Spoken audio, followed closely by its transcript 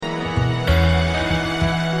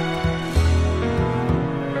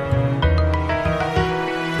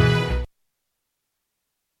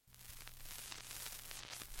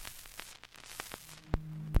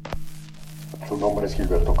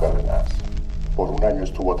un año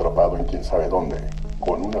estuvo atrapado en quién sabe dónde,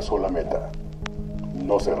 con una sola meta: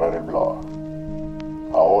 no cerrar el blog.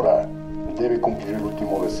 Ahora debe cumplir el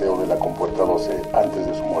último deseo de la compuerta 12 antes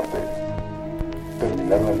de su muerte: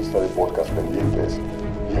 terminar la lista de podcasts pendientes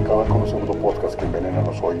y acabar con los pseudo-podcasts que envenenan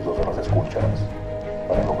los oídos de las escuchas.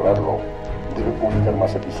 Para lograrlo, debe publicar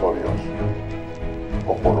más episodios,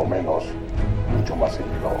 o por lo menos, mucho más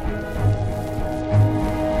seguido.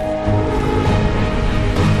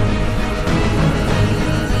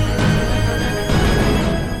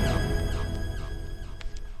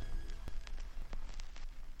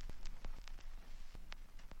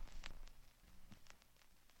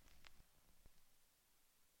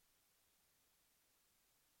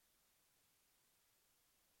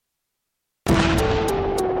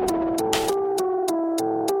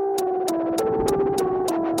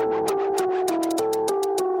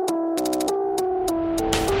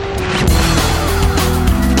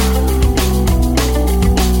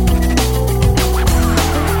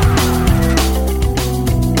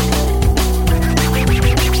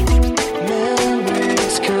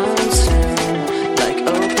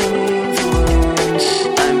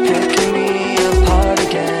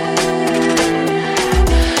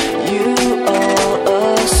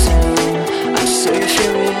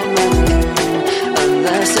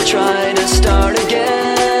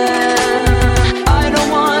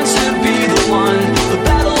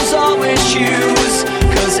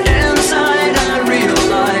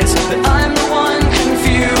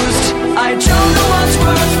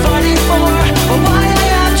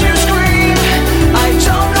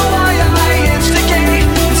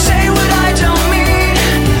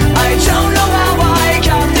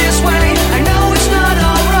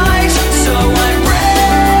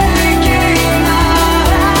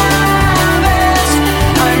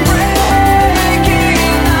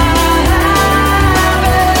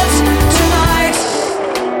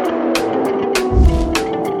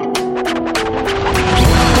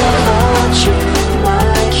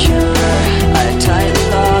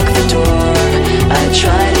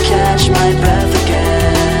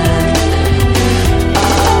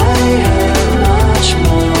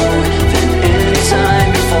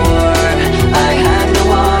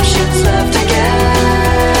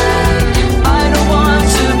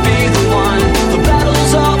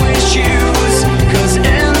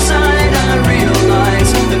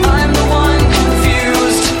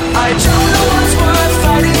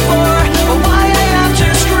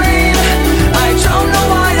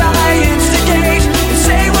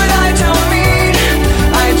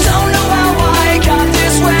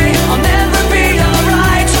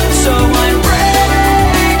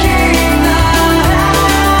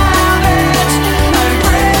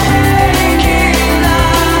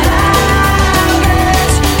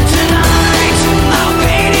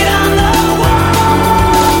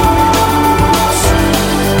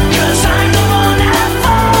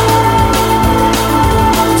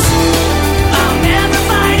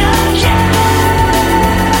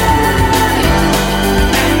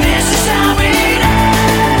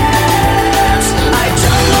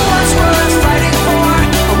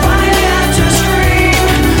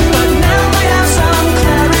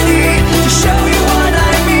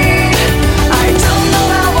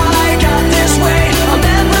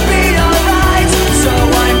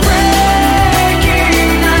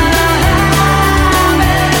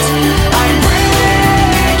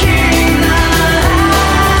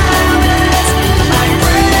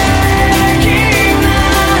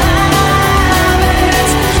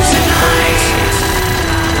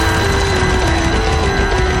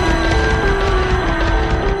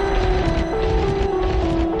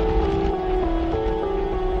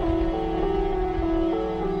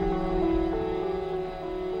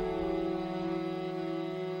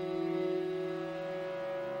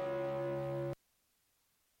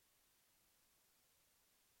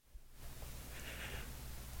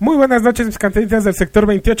 Muy buenas noches, mis cantaditas del sector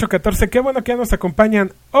 2814. Qué bueno que ya nos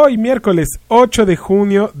acompañan hoy, miércoles 8 de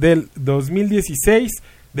junio del 2016.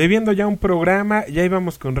 Debiendo ya un programa, ya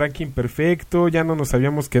íbamos con ranking perfecto, ya no nos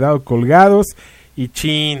habíamos quedado colgados. Y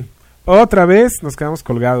chin, otra vez nos quedamos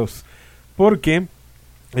colgados. Porque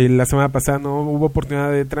la semana pasada no hubo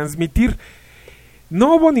oportunidad de transmitir.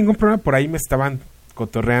 No hubo ningún problema, por ahí me estaban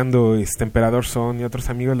cotorreando Emperador Son y otros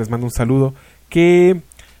amigos, les mando un saludo. Que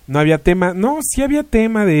no había tema, no, sí había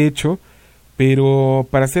tema de hecho, pero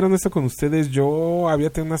para ser honesto con ustedes, yo había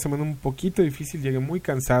tenido una semana un poquito difícil, llegué muy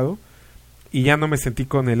cansado y ya no me sentí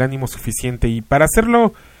con el ánimo suficiente. Y para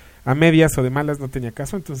hacerlo a medias o de malas no tenía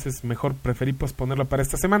caso, entonces mejor preferí posponerlo para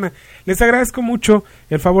esta semana. Les agradezco mucho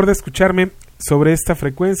el favor de escucharme sobre esta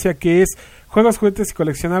frecuencia que es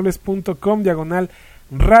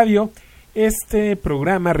juegosjuguetesycoleccionables.com/radio. Este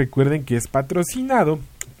programa, recuerden que es patrocinado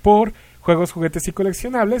por Juegos, Juguetes y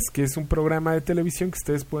Coleccionables, que es un programa de televisión que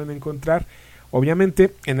ustedes pueden encontrar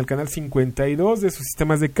obviamente en el canal 52 de sus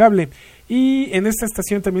sistemas de cable, y en esta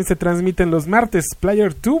estación también se transmiten los martes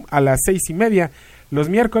Player 2 a las 6:30, los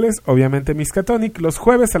miércoles obviamente Miskatonic, los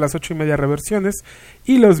jueves a las 8:30 Reversiones,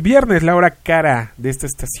 y los viernes la hora cara de esta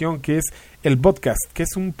estación, que es el podcast, que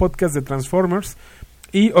es un podcast de Transformers.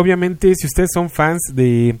 Y obviamente si ustedes son fans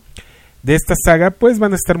de esta saga, pues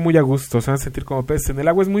van a estar muy a gusto, se van a sentir como peces en el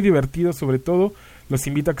agua, es muy divertido, sobre todo los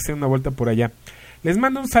invito a que se den una vuelta por allá. Les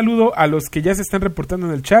mando un saludo a los que ya se están reportando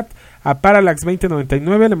en el chat, a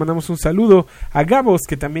Parallax2099, le mandamos un saludo a Gabos,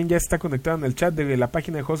 que también ya está conectado en el chat de la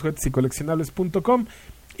página de Juegos, Juguetes y Coleccionables.com,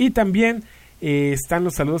 y también están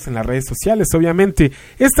los saludos en las redes sociales, obviamente.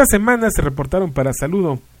 Esta semana se reportaron para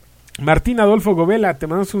saludo Martín Adolfo Govela, te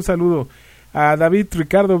mandamos un saludo, a David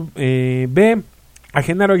Ricardo B., a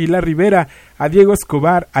Genaro Aguilar Rivera, a Diego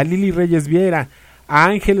Escobar, a Lili Reyes Viera, a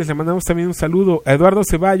Ángeles le mandamos también un saludo, a Eduardo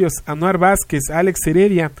Ceballos, a Noar Vázquez, a Alex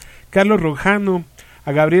Heredia, Carlos Rojano,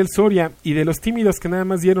 a Gabriel Soria, y de los tímidos que nada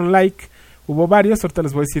más dieron like, hubo varios, ahorita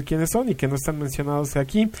les voy a decir quiénes son y que no están mencionados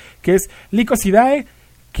aquí, que es Lico Sidae,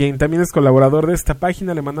 quien también es colaborador de esta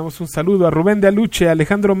página, le mandamos un saludo, a Rubén de Aluche, a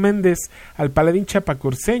Alejandro Méndez, al Paladín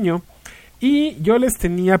Chapacorseño, y yo les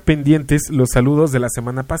tenía pendientes los saludos de la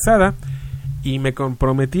semana pasada, y me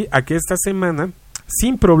comprometí a que esta semana,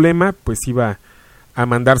 sin problema, pues iba a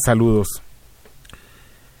mandar saludos.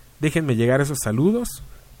 Déjenme llegar a esos saludos.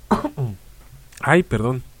 Ay,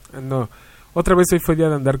 perdón. No, otra vez hoy fue día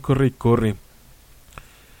de andar corre y corre.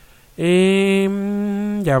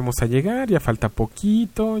 Ya vamos a llegar, ya falta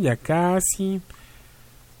poquito, ya casi.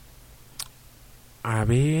 A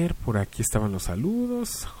ver, por aquí estaban los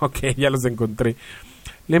saludos. Ok, ya los encontré.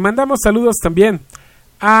 Le mandamos saludos también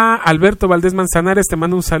a Alberto Valdés Manzanares, te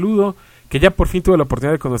mando un saludo, que ya por fin tuve la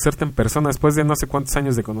oportunidad de conocerte en persona, después de no sé cuántos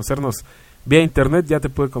años de conocernos vía internet, ya te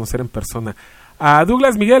pude conocer en persona. A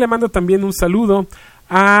Douglas Miguel le mando también un saludo,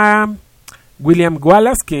 a William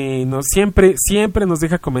Wallace, que siempre nos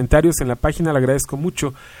deja comentarios en la página, le agradezco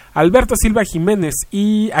mucho, a Alberto Silva Jiménez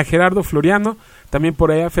y a Gerardo Floriano, también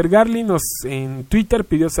por ahí a Fer Garli, en Twitter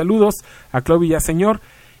pidió saludos, a Clau Villaseñor,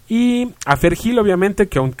 y a Fergil, obviamente,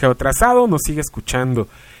 que aunque atrasado nos sigue escuchando.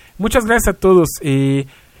 Muchas gracias a todos.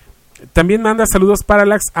 También manda saludos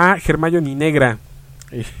Parallax a Hermione Negra.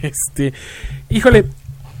 Híjole,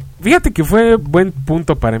 fíjate que fue buen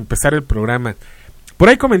punto para empezar el programa. Por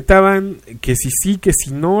ahí comentaban que si sí, que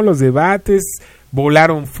si no, los debates,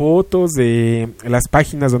 volaron fotos de las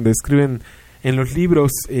páginas donde escriben en los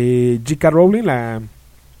libros J.K. Rowling, la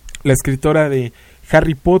escritora de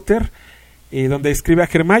Harry Potter, donde escribe a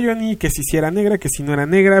Hermione que si era negra, que si no era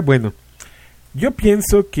negra. Bueno, yo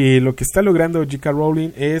pienso que lo que está logrando J.K. Rowling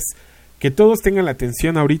es que todos tengan la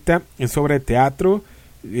atención ahorita en su obra de teatro.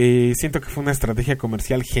 Siento que fue una estrategia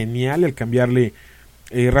comercial genial el cambiarle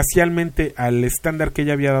racialmente al estándar que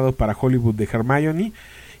ella había dado para Hollywood de Hermione,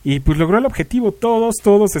 y pues logró el objetivo.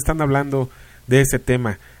 Todos están hablando de ese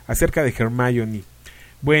tema, acerca de Hermione.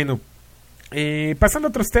 Bueno, pasando a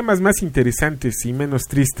otros temas más interesantes y menos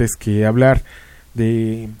tristes que hablar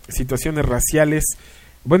de situaciones raciales.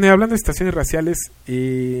 Bueno, y hablando de situaciones raciales,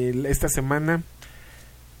 esta semana,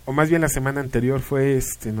 o más bien la semana anterior, fue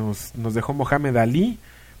nos dejó Mohamed Ali.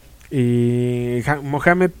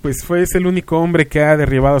 Mohamed pues es el único hombre que ha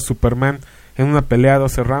derribado a Superman en una pelea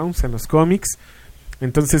 12 rounds en los cómics.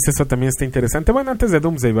 Entonces eso también está interesante. Bueno, antes de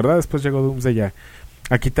Doomsday, ¿verdad? Después llegó Doomsday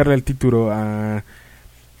a quitarle el título a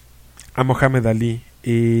Mohamed Ali.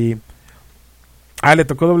 Le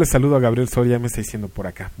tocó doble saludo a Gabriel Soria, me está diciendo por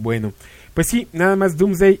acá. Bueno, pues sí, nada más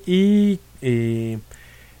Doomsday y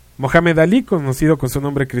Mohamed Ali, conocido con su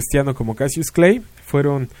nombre cristiano como Cassius Clay,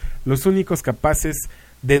 fueron los únicos capaces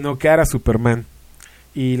de noquear a Superman.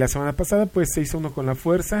 Y la semana pasada pues se hizo uno con la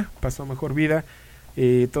fuerza, pasó a mejor vida.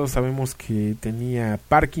 Todos sabemos que tenía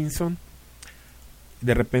Parkinson.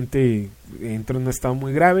 De repente entró en un estado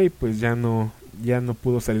muy grave y pues ya no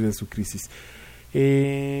pudo salir de su crisis.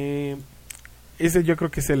 Ese yo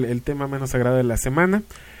creo que es el tema menos agradable de la semana.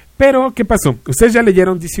 Pero, ¿qué pasó? Ustedes ya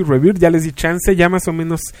leyeron DC Rebirth, ya les di chance, ya más o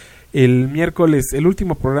menos el miércoles, el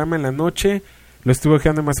último programa en la noche, lo estuve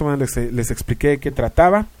dejando, más o menos les expliqué de qué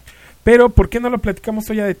trataba. Pero, ¿por qué no lo platicamos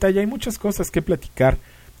hoy a detalle? Hay muchas cosas que platicar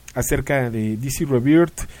acerca de DC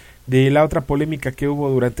Rebirth, de la otra polémica que hubo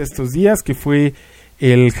durante estos días, que fue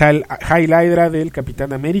el Hail Hydra del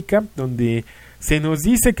Capitán América, donde Se nos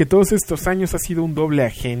dice que todos estos años ha sido un doble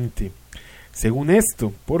agente. Según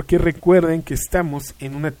esto, porque recuerden que estamos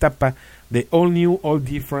en una etapa de All New, All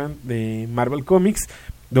Different de Marvel Comics,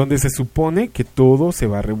 donde se supone que todo se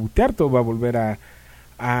va a rebootear, todo va a volver a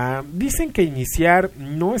dicen que iniciar,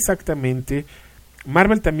 no exactamente.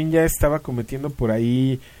 Marvel también ya estaba cometiendo por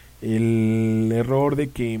ahí el error de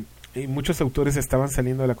que muchos autores estaban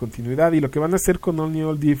saliendo de la continuidad, y lo que van a hacer con All New,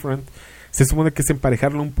 All Different se supone que es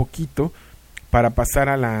emparejarlo un poquito para pasar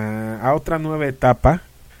a otra nueva etapa.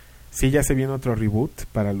 Sí, ya se viene otro reboot,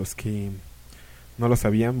 para los que no lo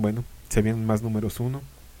sabían, bueno, se vienen más números 1.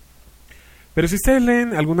 Pero si ustedes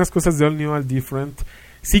leen algunas cosas de All New, All Different,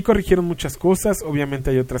 sí corrigieron muchas cosas, obviamente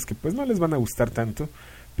hay otras que pues no les van a gustar tanto,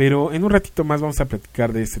 pero en un ratito más vamos a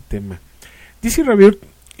platicar de ese tema. DC Rebirth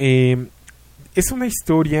es una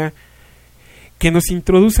historia que nos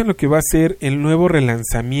introduce en lo que va a ser el nuevo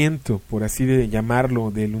relanzamiento, por así de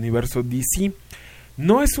llamarlo, del universo DC.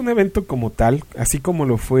 No es un evento como tal, así como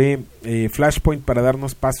lo fue Flashpoint para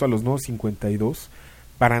darnos paso a los nuevos 52,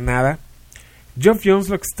 para nada. Geoff Johns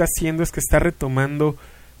lo que está haciendo es que está retomando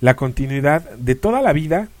la continuidad de toda la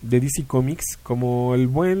vida de DC Comics, como el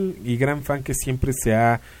buen y gran fan que siempre se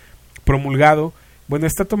ha promulgado. Bueno,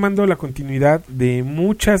 está tomando la continuidad de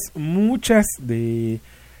muchas de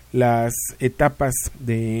las etapas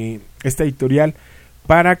de esta editorial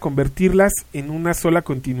para convertirlas en una sola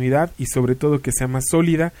continuidad y sobre todo que sea más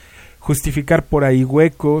sólida, justificar por ahí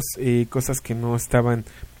huecos, cosas que no estaban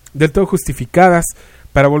del todo justificadas,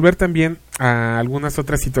 para volver también a algunas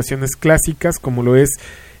otras situaciones clásicas como lo es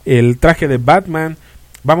el traje de Batman.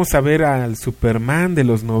 Vamos a ver al Superman de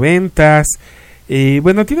los 90s.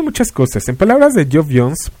 Bueno, tiene muchas cosas. En palabras de Geoff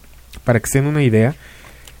Johns, para que se den una idea,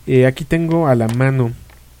 aquí tengo a la mano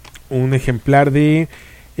un ejemplar de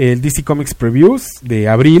el DC Comics Previews de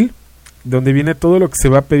abril, donde viene todo lo que se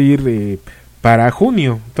va a pedir para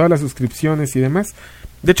junio, todas las suscripciones y demás.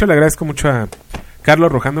 De hecho, le agradezco mucho a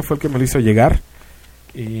Carlos Rojano, fue el que me lo hizo llegar.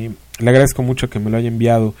 Le agradezco mucho que me lo haya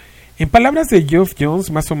enviado. En palabras de Geoff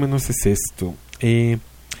Johns, más o menos es esto. Se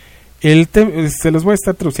los voy a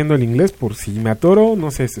estar traduciendo al inglés por si me atoro,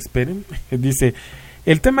 no se desesperen. Dice: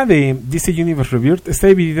 el tema de DC Universe Rebirth está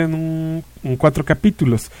dividido en 4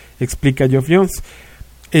 capítulos, explica Geoff Johns.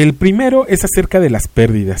 El primero es acerca de las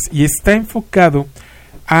pérdidas y está enfocado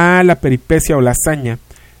a la peripecia o la hazaña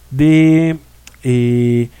de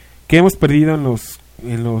que hemos perdido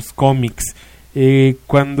en los cómics,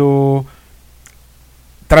 cuando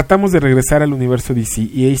tratamos de regresar al universo DC.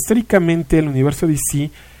 Y históricamente el universo DC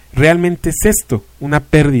realmente es esto, una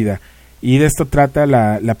pérdida, y de esto trata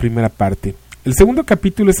la primera parte. El segundo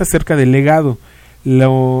capítulo es acerca del legado.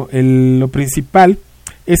 Lo principal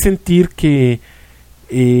es sentir que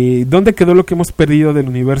dónde quedó lo que hemos perdido del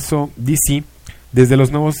universo DC desde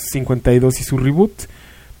los nuevos 52 y su reboot.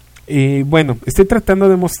 Bueno, estoy tratando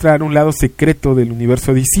de mostrar un lado secreto del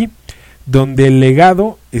universo DC, donde el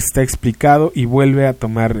legado está explicado y vuelve a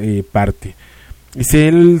tomar parte.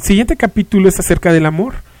 El siguiente capítulo es acerca del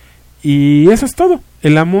amor, y eso es todo,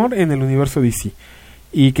 el amor en el universo DC,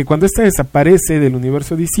 y que cuando este desaparece del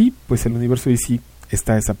universo DC, pues el universo DC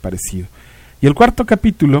está desaparecido. Y el cuarto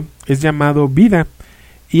capítulo es llamado Vida,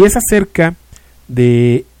 y es acerca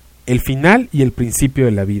de el final y el principio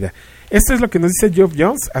de la vida. Esto es lo que nos dice Geoff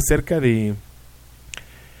Johns acerca de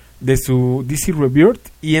su DC Rebirth.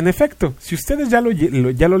 Y en efecto, si ustedes ya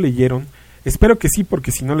lo leyeron, espero que sí,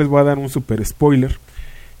 porque si no les voy a dar un super spoiler.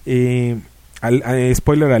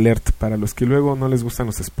 Spoiler alert para los que luego no les gustan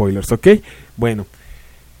los spoilers, ¿ok? Bueno,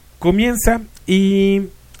 comienza y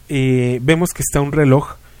vemos que está un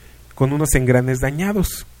reloj con unos engranes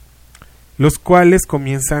dañados, los cuales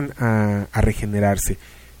comienzan a regenerarse.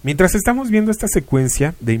 Mientras estamos viendo esta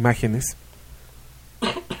secuencia de imágenes,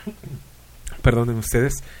 perdonen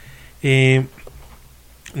ustedes,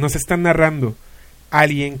 nos están narrando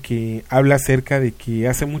alguien que habla acerca de que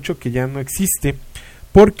hace mucho que ya no existe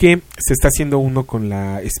porque se está haciendo uno con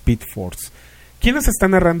la Speed Force. ¿Quién nos está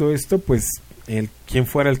narrando esto? Pues quien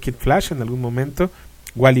fuera el Kid Flash en algún momento,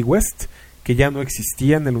 Wally West, que ya no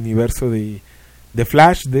existía en el universo de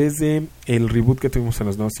Flash desde el reboot que tuvimos en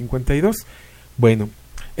los nuevos 52. Bueno,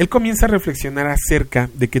 él comienza a reflexionar acerca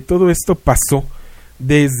de que todo esto pasó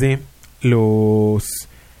desde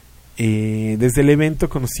el evento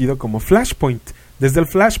conocido como Flashpoint. Desde el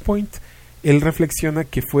Flashpoint, él reflexiona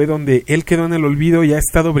que fue donde él quedó en el olvido y ha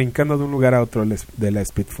estado brincando de un lugar a otro de la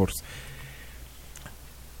Speed Force.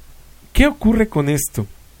 ¿Qué ocurre con esto?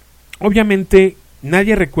 Obviamente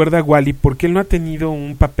nadie recuerda a Wally porque él no ha tenido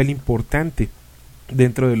un papel importante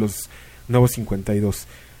dentro de los nuevos 52.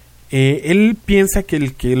 Él piensa que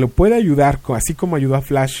el que lo puede ayudar, así como ayudó a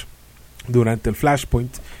Flash durante el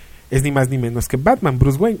Flashpoint es ni más ni menos que Batman,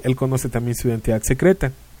 Bruce Wayne. Él conoce también su identidad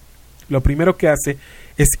secreta. Lo primero que hace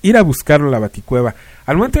es ir a buscarlo a la Baticueva.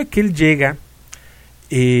 Al momento de que él llega,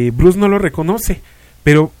 Bruce no lo reconoce,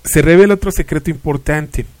 pero se revela otro secreto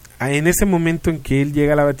importante. En ese momento en que él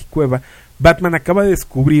llega a la Baticueva, Batman acaba de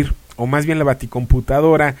descubrir, o más bien la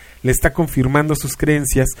Baticomputadora le está confirmando sus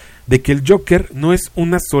creencias de que el Joker no es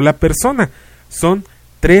una sola persona, son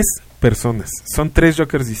 3 personas, son 3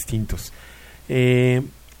 Jokers distintos.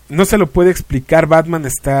 No se lo puede explicar, Batman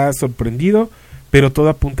está sorprendido, pero todo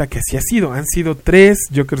apunta a que así ha sido. Han sido 3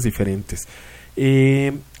 Jokers diferentes.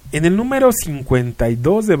 En el número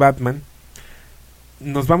 52 de Batman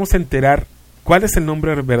nos vamos a enterar cuál es el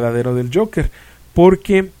nombre verdadero del Joker,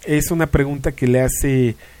 porque es una pregunta que le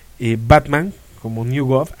hace Batman como New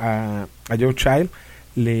God a Joe Child.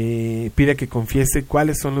 Le pide que confiese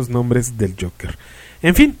cuáles son los nombres del Joker.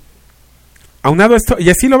 En fin, aunado a esto, y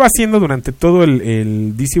así lo va haciendo durante todo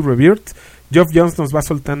el DC Rebirth, Geoff Johns nos va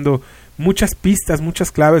soltando muchas pistas,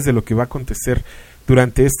 muchas claves de lo que va a acontecer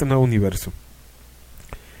durante este nuevo universo.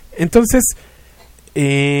 Entonces,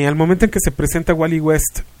 al momento en que se presenta Wally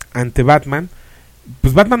West ante Batman,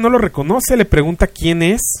 pues Batman no lo reconoce, le pregunta quién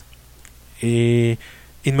es.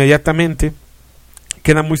 Inmediatamente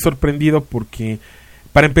queda muy sorprendido porque,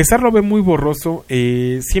 para empezar, lo ve muy borroso.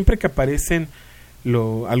 Siempre que aparecen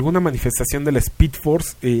alguna manifestación de la Speed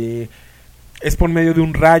Force, es por medio de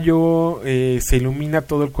un rayo, se ilumina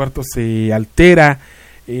todo el cuarto, se altera,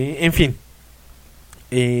 en fin.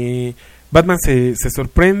 Batman se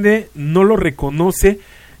sorprende, no lo reconoce.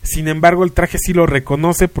 Sin embargo, el traje sí lo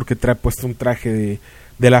reconoce porque trae puesto un traje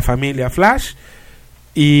de la familia Flash.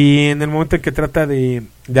 Y en el momento en que trata de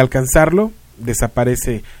alcanzarlo,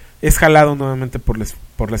 desaparece. Es jalado nuevamente por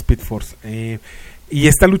la Speed Force. Y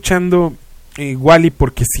está luchando Wally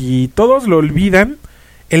porque si todos lo olvidan,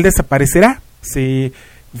 él desaparecerá. Se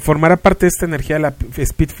formará parte de esta energía de la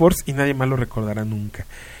Speed Force y nadie más lo recordará nunca.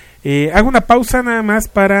 Hago una pausa nada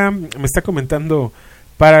más me está comentando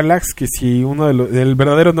Parallax que si el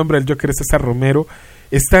verdadero nombre del Joker es César Romero.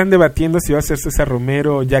 Están debatiendo si va a ser César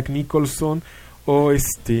Romero, Jack Nicholson o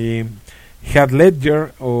Heath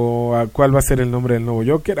Ledger, o a cuál va a ser el nombre del nuevo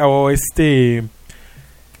Joker, o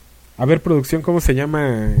a ver, producción, ¿cómo se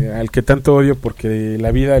llama al que tanto odio porque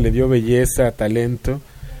la vida le dio belleza, talento?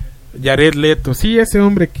 Jared Leto. Sí, ese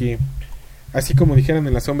hombre que, así como dijeron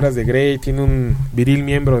en Las sombras de Grey, tiene un viril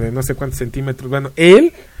miembro de no sé cuántos centímetros. Bueno,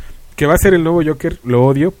 él, que va a ser el nuevo Joker, lo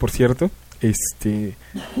odio, por cierto.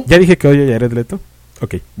 Ya dije que odio a Jared Leto.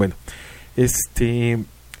 Ok, bueno.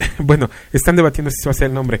 Bueno, están debatiendo si se va a ser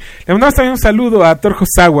el nombre. Le mandamos también un saludo a Torjo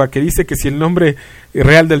Sawa, que dice que si el nombre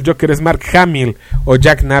real del Joker es Mark Hamill o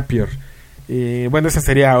Jack Napier. Bueno, esa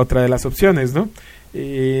sería otra de las opciones, ¿no?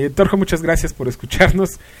 Torjo, muchas gracias por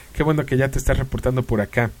escucharnos. Qué bueno que ya te estás reportando por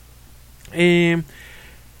acá.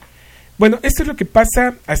 Bueno, esto es lo que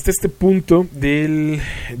pasa hasta este punto del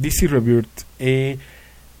DC Rebirth.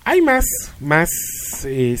 Hay más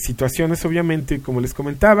situaciones, obviamente, como les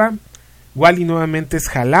comentaba. Wally nuevamente es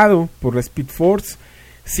jalado por la Speed Force,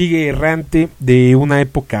 sigue errante de una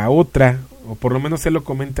época a otra, o por lo menos él lo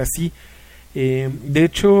comenta así. De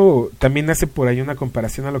hecho, también hace por ahí una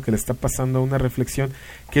comparación a lo que le está pasando, una reflexión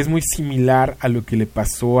que es muy similar a lo que le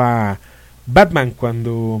pasó a Batman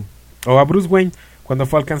o a Bruce Wayne cuando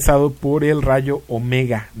fue alcanzado por el rayo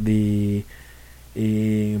Omega de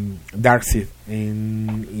Darkseid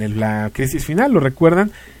en la crisis final. ¿Lo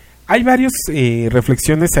recuerdan? Hay varias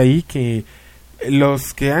reflexiones ahí que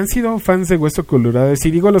los que han sido fans de Hueso Colorado,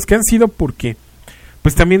 y digo los que han sido porque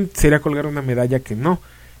pues también sería colgar una medalla que no.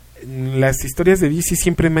 Las historias de DC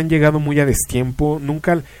siempre me han llegado muy a destiempo.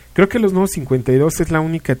 Nunca, creo que Los Nuevos 52 es la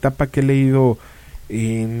única etapa que he leído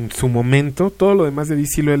en su momento. Todo lo demás de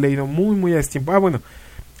DC lo he leído muy muy a destiempo. Bueno,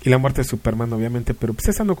 y La Muerte de Superman obviamente, pero pues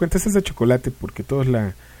esa no cuenta, esa es de chocolate porque todos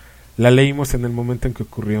la leímos en el momento en que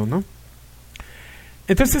ocurrió, ¿no?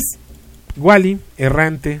 Entonces, Wally,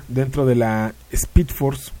 errante dentro de la Speed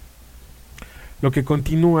Force, lo que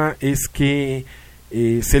continúa es que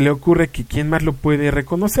se le ocurre que quién más lo puede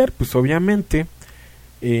reconocer, pues obviamente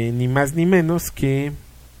ni más ni menos que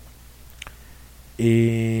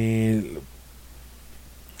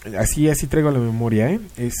así traigo la memoria,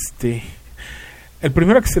 el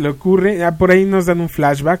primero que se le ocurre, por ahí nos dan un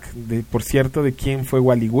flashback por cierto, de quién fue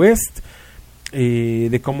Wally West,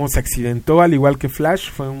 de cómo se accidentó, al igual que Flash.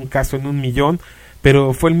 Fue un caso en 1,000,000,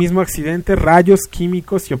 pero fue el mismo accidente, rayos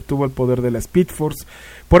químicos, y obtuvo el poder de la Speed Force.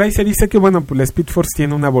 Por ahí se dice que bueno, pues la Speed Force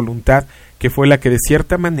tiene una voluntad que fue la que de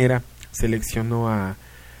cierta manera seleccionó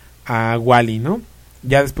a Wally, ¿no?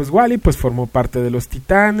 Ya después Wally pues formó parte de los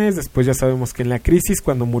Titanes. Después ya sabemos que en la crisis,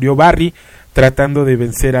 cuando murió Barry tratando de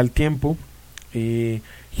vencer al tiempo,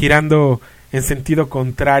 girando en sentido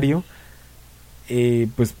contrario,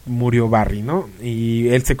 pues murió Barry, ¿no? Y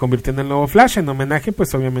él se convirtió en el nuevo Flash. En homenaje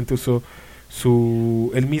pues obviamente usó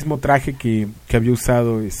el mismo traje que había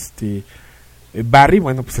usado Barry.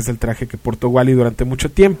 Bueno, pues es el traje que portó Wally durante mucho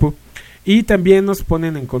tiempo. Y también nos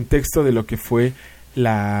ponen en contexto de lo que fue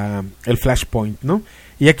el Flashpoint, ¿no?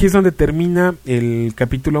 Y aquí es donde termina el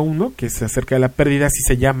capítulo 1, que es acerca de la pérdida. Así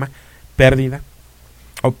se llama, pérdida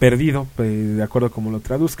o perdido, de acuerdo a cómo lo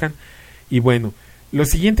traduzcan. Y bueno, lo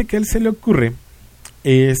siguiente que a él se le ocurre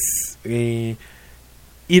es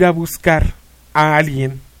ir a buscar a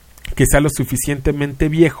alguien que sea lo suficientemente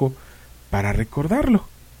viejo para recordarlo.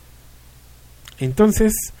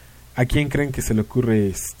 Entonces, ¿a quién creen que se le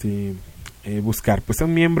ocurre buscar? Pues a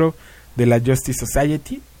un miembro de la Justice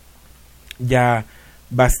Society, ya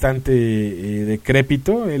bastante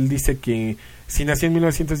decrépito. Él dice que si nació en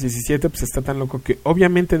 1917, pues está tan loco que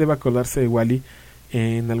obviamente debe acordarse de Wally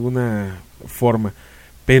en alguna forma,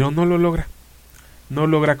 pero no lo logra. No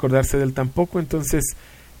logra acordarse de él tampoco. Entonces,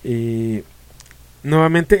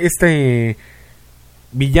 nuevamente este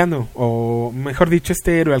villano, o mejor dicho,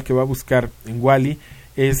 este héroe al que va a buscar en Wally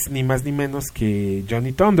es ni más ni menos que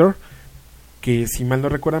Johnny Thunder, que si mal no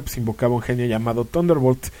recuerdan, pues invocaba un genio llamado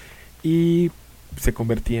Thunderbolt y se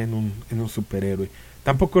convertía en un superhéroe.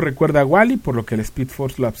 Tampoco recuerda a Wally, por lo que el Speed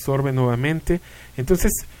Force lo absorbe nuevamente.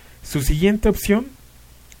 Entonces, su siguiente opción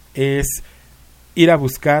es ir a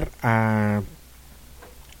buscar a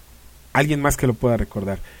alguien más que lo pueda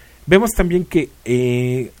recordar. Vemos también que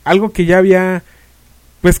algo que ya había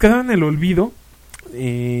pues quedado en el olvido,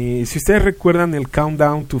 si ustedes recuerdan el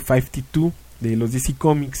Countdown to 52 de los DC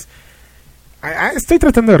Comics, estoy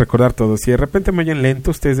tratando de recordar todo. Si de repente me oyen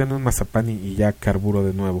lento, ustedes den un mazapán y ya carburo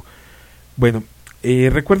de nuevo. Bueno,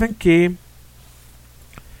 recuerden que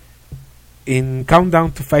en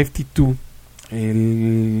Countdown to 52,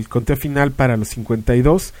 el conteo final para los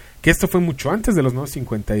 52, que esto fue mucho antes de los nuevos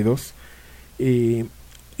 52,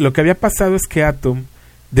 lo que había pasado es que Atom,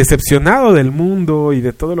 decepcionado del mundo y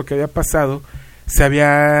de todo lo que había pasado, se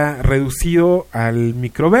había reducido al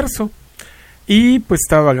microverso. Y pues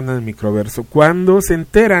estaba ganando el microverso. Cuando se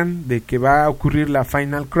enteran de que va a ocurrir la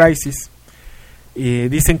Final Crisis,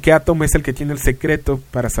 dicen que Atom es el que tiene el secreto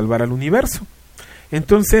para salvar al universo.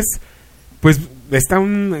 Entonces, pues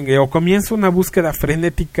comienza una búsqueda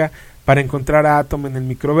frenética para encontrar a Atom en el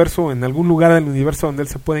microverso o en algún lugar del universo donde él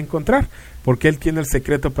se puede encontrar, porque él tiene el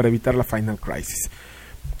secreto para evitar la Final Crisis.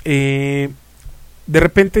 De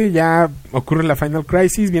repente ya ocurre la Final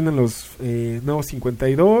Crisis, vienen los nuevos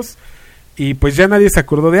 52 y pues ya nadie se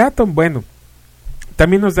acordó de Atom. Bueno,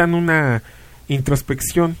 también nos dan una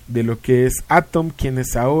introspección de lo que es Atom, quién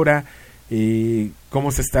es ahora,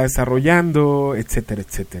 cómo se está desarrollando, etcétera,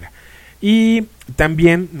 etcétera. Y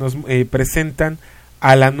también nos presentan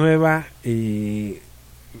a la nueva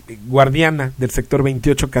guardiana del sector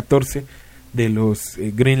 2814 de los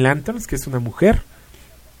Green Lanterns, que es una mujer.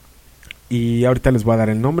 Y ahorita les voy a dar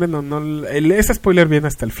el nombre. Ese spoiler viene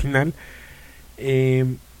hasta el final.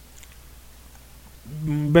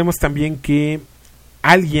 Vemos también que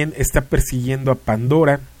alguien está persiguiendo a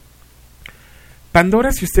Pandora.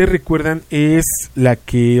 Pandora, si ustedes recuerdan, es la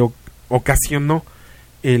que ocasionó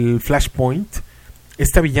el Flashpoint.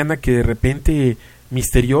 Esta villana que de repente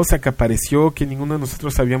misteriosa que apareció, que ninguno de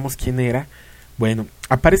nosotros sabíamos quién era. Bueno,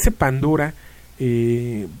 aparece Pandora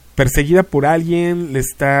perseguida por alguien.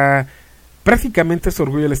 Prácticamente su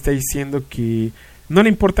orgullo le está diciendo que no le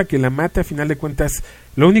importa que la mate. A final de cuentas,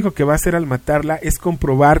 lo único que va a hacer al matarla es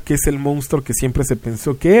comprobar que es el monstruo que siempre se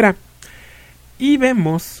pensó que era. Y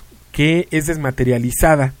vemos que es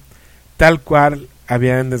desmaterializada, tal cual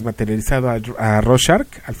habían desmaterializado a Rorschach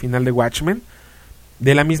al final de Watchmen.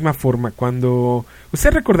 De la misma forma, cuando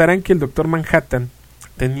ustedes recordarán que el Doctor Manhattan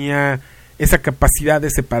tenía esa capacidad de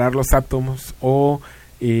separar los átomos o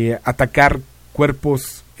atacar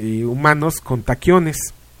cuerpos humanos con taquiones.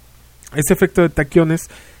 Ese efecto de taquiones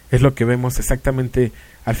es lo que vemos exactamente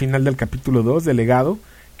al final del capítulo 2 de Legado,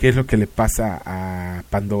 que es lo que le pasa a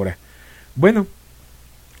Pandora. Bueno,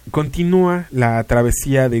 continúa la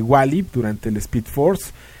travesía de Wally durante el Speed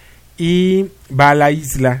Force y va a la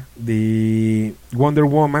isla de Wonder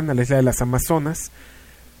Woman, a la isla de las Amazonas,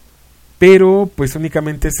 pero pues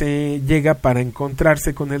únicamente se llega para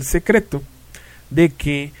encontrarse con el secreto de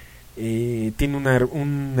que tiene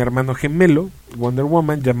un hermano gemelo, Wonder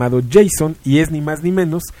Woman, llamado Jason, y es ni más ni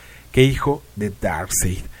menos que hijo de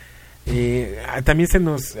Darkseid. También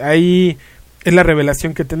ahí es la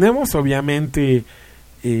revelación que tenemos. Obviamente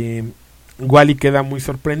Wally queda muy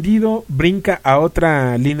sorprendido, brinca a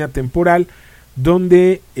otra línea temporal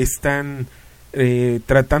donde están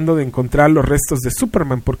tratando de encontrar los restos de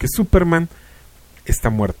Superman, porque Superman está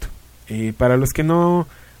muerto. Para los que no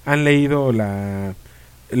han leído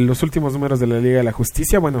los últimos números de la Liga de la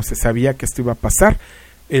Justicia, bueno, se sabía que esto iba a pasar.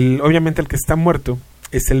 Obviamente el que está muerto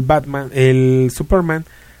es el Superman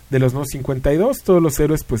de los Nuevos 52. Todos los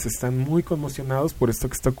héroes pues están muy conmocionados por esto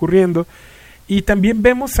que está ocurriendo. Y también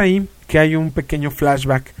vemos ahí que hay un pequeño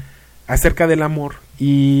flashback acerca del amor,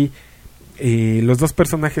 y los dos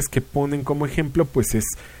personajes que ponen como ejemplo pues es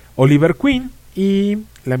Oliver Queen y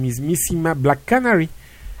la mismísima Black Canary.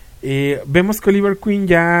 Vemos que Oliver Queen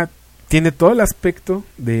ya tiene todo el aspecto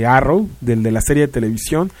de Arrow, del de la serie de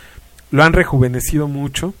televisión. Lo han rejuvenecido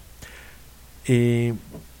mucho.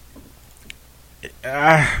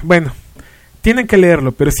 Bueno, tienen que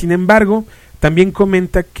leerlo, pero sin embargo también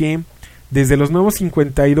comenta que desde los Nuevos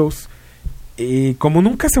 52, como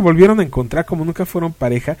nunca se volvieron a encontrar, como nunca fueron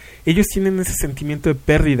pareja, ellos tienen ese sentimiento de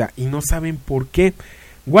pérdida y no saben por qué.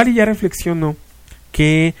 Wally ya reflexionó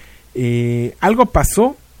que algo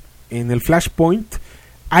pasó en el Flashpoint,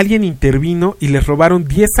 alguien intervino y les robaron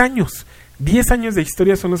 10 años. 10 años de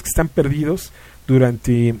historia son los que están perdidos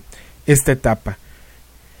durante esta etapa.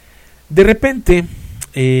 De repente,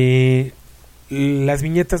 las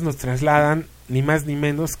viñetas nos trasladan ni más ni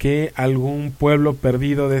menos que algún pueblo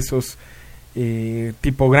perdido de esos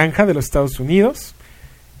tipo granja de los Estados Unidos,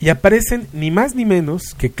 y aparecen ni más ni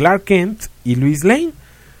menos que Clark Kent y Lois Lane,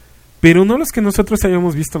 pero no los que nosotros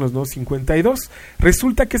habíamos visto en los Nuevos 52.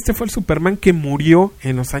 Resulta que este fue el Superman que murió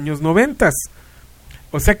en los años 90.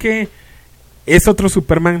 O sea que es otro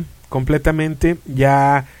Superman completamente.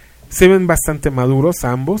 Ya se ven bastante maduros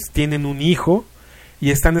ambos, tienen un hijo y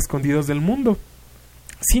están escondidos del mundo.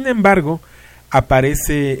 Sin embargo,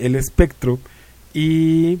 aparece el Espectro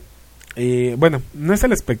y bueno, no es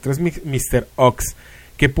el Espectro, es Mr. Ox,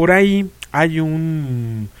 que por ahí hay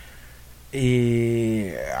un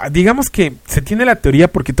digamos que se tiene la teoría,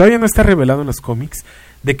 porque todavía no está revelado en los cómics,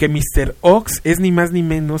 de que Mr. Ox es ni más ni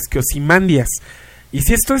menos que Ozymandias. Y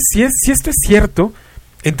si esto es cierto,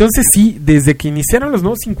 entonces sí, desde que iniciaron los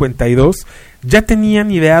Nuevos 52 ya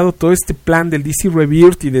tenían ideado todo este plan del DC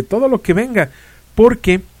Rebirth y de todo lo que venga,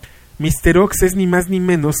 porque Mr. Ox es ni más ni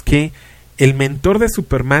menos que el mentor de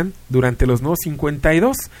Superman durante los Nuevos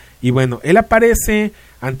 52. Y bueno, él aparece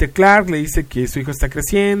ante Clark, le dice que su hijo está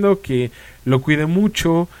creciendo, que lo cuide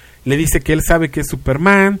mucho, le dice que él sabe que es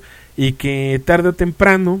Superman y que tarde o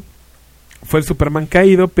temprano fue el Superman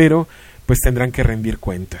caído, pero pues tendrán que rendir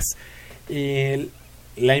cuentas.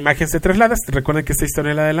 La imagen se traslada, recuerden que esta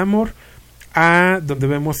historia es la del amor, a donde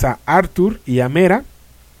vemos a Arthur y a Mera,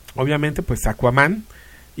 obviamente pues Aquaman,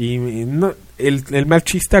 y no, el mal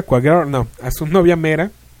chiste Aquagirl, no, a su novia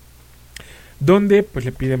Mera, donde pues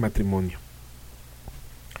le pide matrimonio.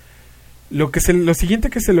 Lo siguiente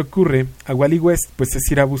que se le ocurre a Wally West pues es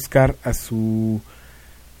ir a buscar a su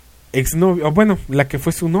exnovia, o bueno, la que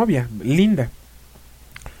fue su novia, Linda.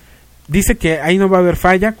 Dice que ahí no va a haber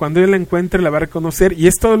falla, cuando él la encuentre la va a reconocer, y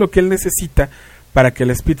es todo lo que él necesita para que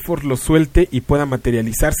la Speed Force lo suelte y pueda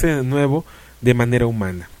materializarse de nuevo de manera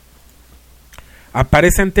humana.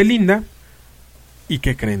 Aparece ante Linda y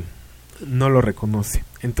 ¿qué creen? No lo reconoce.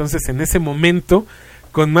 Entonces en ese momento,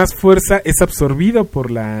 con más fuerza, es absorbido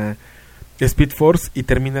por la Speed Force y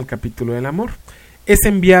termina el capítulo del amor. Es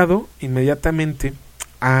enviado inmediatamente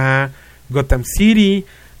a Gotham City.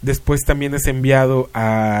 Después también es enviado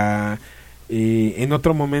a en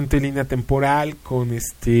otro momento en línea temporal con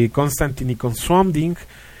Constantine y con Swamp Thing.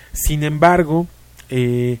 Sin embargo,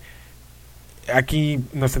 aquí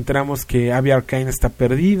nos enteramos que Abby Arkane está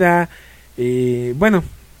perdida. Bueno,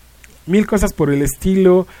 mil cosas por el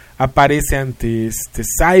estilo. Aparece ante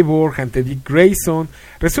Cyborg, ante Dick Grayson.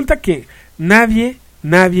 Resulta que nadie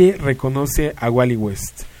reconoce a Wally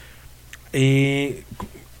West. Se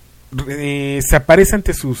aparece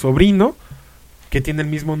ante su sobrino, que tiene el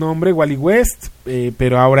mismo nombre, Wally West,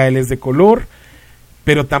 pero ahora él es de color,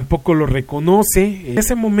 pero tampoco lo reconoce. En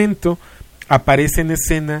ese momento aparece en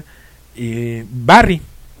escena Barry,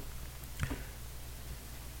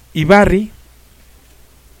 y Barry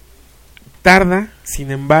tarda,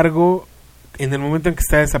 sin embargo, en el momento en que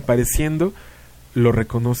está desapareciendo, lo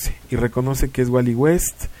reconoce, y reconoce que es Wally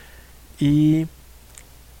West, y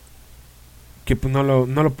que pues no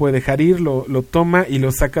lo puede dejar ir, lo toma y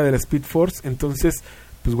lo saca de la Speed Force. Entonces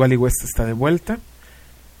pues Wally West está de vuelta,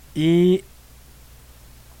 y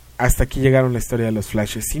hasta aquí llegaron la historia de los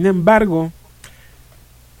Flashes. Sin embargo,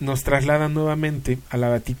 nos trasladan nuevamente a la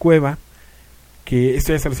Baticueva, que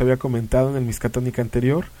esto ya se los había comentado en el Miskatonic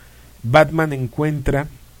anterior. Batman encuentra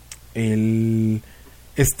esta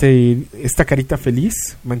carita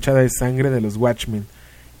feliz manchada de sangre de los Watchmen.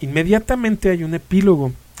 Inmediatamente hay un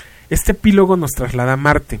epílogo. Este epílogo nos traslada a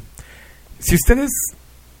Marte. Si ustedes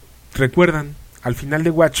recuerdan, al final de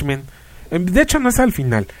Watchmen, de hecho no es al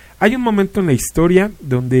final, hay un momento en la historia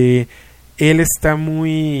donde él está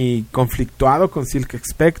muy conflictuado con Silk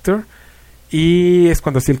Spectre, y es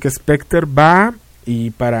cuando Silk Spectre va y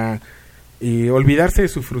para olvidarse de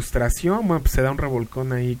su frustración, bueno, pues se da un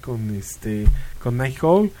revolcón ahí con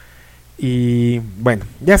Nighthawk, y bueno,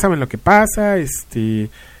 ya saben lo que pasa,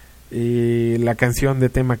 la canción de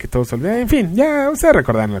tema que todos olvidan, en fin, ya ustedes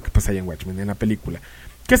recordarán lo que pasa ahí en Watchmen, en la película,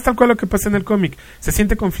 que es tal cual lo que pasa en el cómic. Se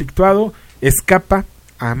siente conflictuado, escapa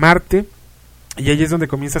a Marte, y ahí es donde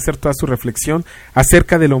comienza a hacer toda su reflexión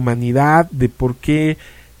acerca de la humanidad, de por qué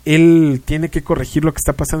él tiene que corregir lo que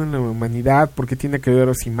está pasando en la humanidad, por qué tiene que ver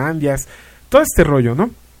a Ozymandias, todo este rollo,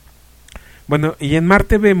 ¿no? Bueno, y en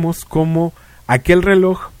Marte vemos cómo aquel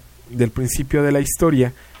reloj del principio de la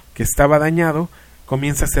historia, que estaba dañado,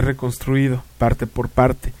 comienza a ser reconstruido parte por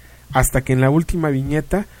parte, hasta que en la última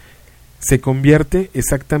viñeta se convierte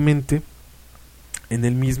exactamente en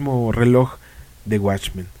el mismo reloj de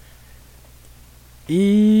Watchmen.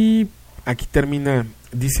 Y aquí termina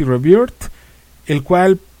DC Rebirth, el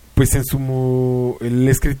cual, pues el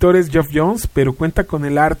escritor es Geoff Johns, pero cuenta con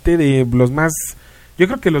el arte de los más, yo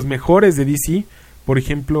creo que los mejores de DC, por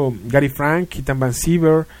ejemplo, Gary Frank, Ethan Van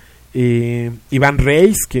Sciver, Ivan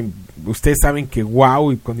Reis, que ustedes saben que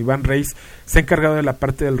wow, y con Ivan Reis se ha encargado de la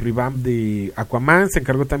parte del revamp de Aquaman, se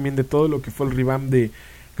encargó también de todo lo que fue el revamp de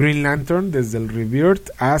Green Lantern, desde el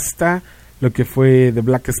Rebirth hasta lo que fue The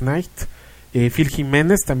Blackest Night. Phil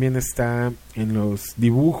Jiménez también está en los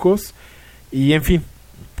dibujos, y en fin,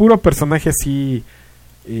 puro personaje así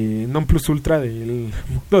non plus ultra del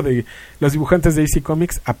mundo de los dibujantes de DC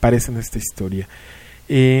Comics aparece en esta historia.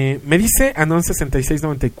 Me dice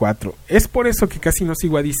Anon6694, es por eso que casi no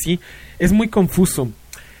sigo a DC, es muy confuso.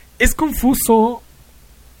 Es confuso,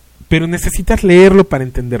 pero necesitas leerlo para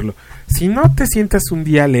entenderlo. Si no te sientas un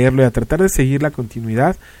día a leerlo y a tratar de seguir la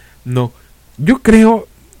continuidad, no. Yo creo,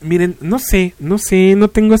 miren, no sé, no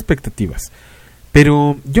tengo expectativas,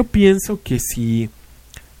 pero yo pienso que si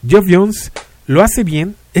Geoff Johns lo hace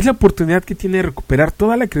bien, es la oportunidad que tiene de recuperar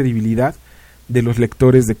toda la credibilidad de los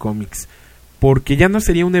lectores de cómics, porque ya no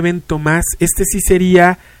sería un evento más, sí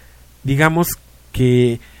sería, digamos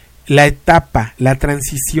que la etapa, la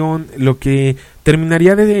transición, lo que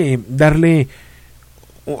terminaría de darle,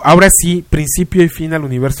 ahora sí, principio y fin al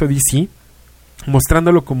universo DC,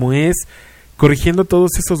 mostrándolo como es, corrigiendo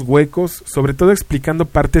todos esos huecos, sobre todo explicando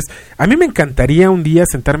partes. A mí me encantaría un día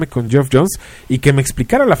sentarme con Geoff Johns y que me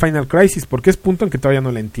explicara la Final Crisis, porque es punto en que todavía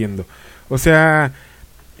no la entiendo. O sea,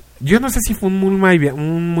 yo no sé si fue un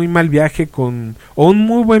muy mal viaje o un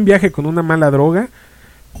muy buen viaje con una mala droga,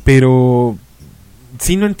 pero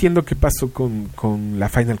sí no entiendo qué pasó con la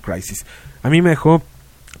Final Crisis. A mí me dejó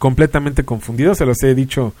completamente confundido, se los he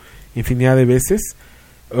dicho infinidad de veces,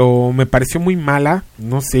 o me pareció muy mala,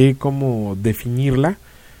 no sé cómo definirla,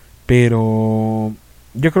 pero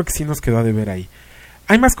yo creo que sí nos quedó a deber ahí.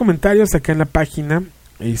 Hay más comentarios acá en la página.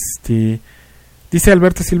 Dice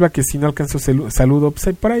Alberto Silva que si no alcanzó saludo,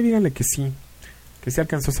 pues por ahí díganle que sí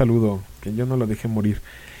alcanzó saludo, que yo no lo dejé morir.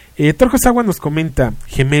 Torjo Sagua nos comenta: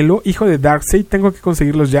 Gemelo, hijo de Darkseid, tengo que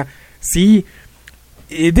conseguirlos ya. Sí,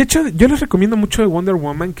 de hecho yo les recomiendo mucho de Wonder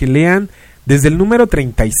Woman que lean desde el número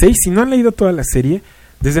 36, si no han leído toda la serie,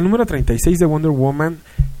 desde el número 36 de Wonder Woman,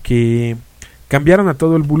 que cambiaron a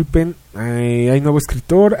todo el bullpen. Hay nuevo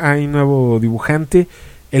escritor, hay nuevo dibujante,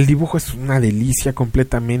 el dibujo es una delicia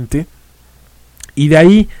completamente, y de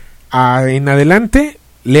ahí en adelante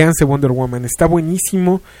léanse Wonder Woman, está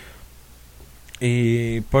buenísimo.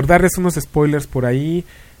 Por darles unos spoilers por ahí,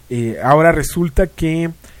 ahora resulta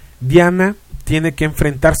que Diana tiene que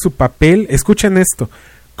enfrentar su papel, escuchen esto,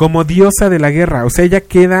 como diosa de la guerra. O sea, ella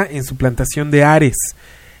queda en su plantación de Ares,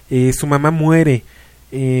 su mamá muere,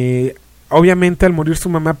 obviamente al morir su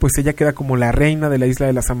mamá, pues ella queda como la reina de la isla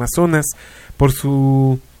de las Amazonas. Por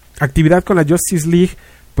su actividad con la Justice League,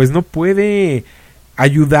 pues no puede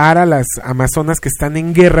ayudar a las Amazonas que están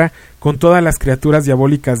en guerra con todas las criaturas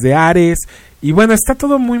diabólicas de Ares. Y bueno, está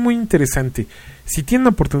todo muy muy interesante. Si tienen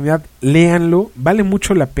oportunidad, léanlo, vale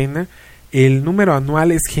mucho la pena. El número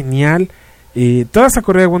anual es genial. Toda esa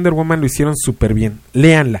corrida de Wonder Woman lo hicieron súper bien.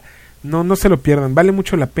 Léanla, no se lo pierdan, vale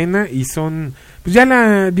mucho la pena. Y son, pues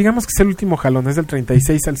ya digamos que es el último jalón, es del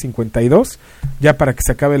 36 al 52, ya para que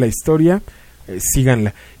se acabe la historia.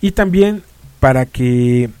 Síganla. Y también para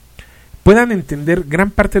que puedan entender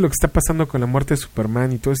gran parte de lo que está pasando con la muerte de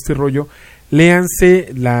Superman y todo este rollo,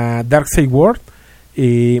 léanse la Darkseid World,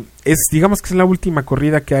 digamos que es la última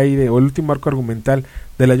corrida que hay o el último arco argumental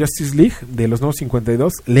de la Justice League de los nuevos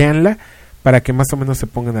 52. Léanla para que más o menos se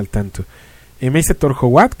pongan al tanto. Me dice Torjo,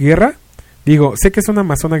 ¿what? ¿Guerra? Digo, sé que es una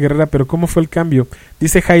amazona guerrera, pero ¿cómo fue el cambio?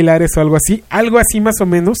 Dice Jailares o algo así más o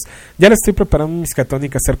menos. Ya le estoy preparando un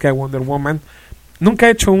Miskatonic acerca de Wonder Woman. Nunca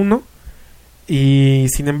he hecho uno, y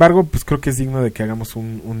sin embargo, pues creo que es digno de que hagamos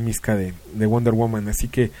un Miska de Wonder Woman. Así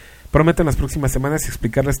que prometo en las próximas semanas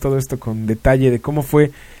explicarles todo esto con detalle de cómo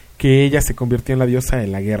fue que ella se convirtió en la diosa de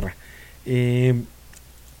la guerra.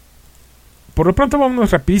 Por lo pronto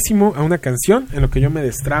vámonos rapidísimo a una canción en lo que yo me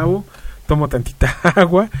destrabo, tomo tantita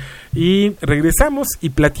agua y regresamos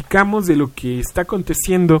y platicamos de lo que está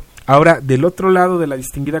aconteciendo ahora del otro lado de la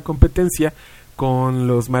distinguida competencia con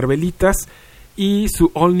los Marvelitas y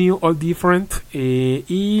su All New, All Different,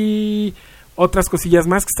 y otras cosillas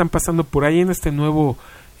más que están pasando por ahí en este nuevo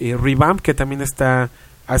revamp que también está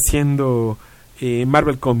haciendo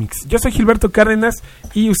Marvel Comics. Yo soy Gilberto Cárdenas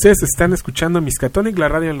y ustedes están escuchando Miskatonic, la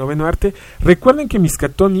radio del noveno arte. Recuerden que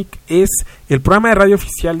Miskatonic es el programa de radio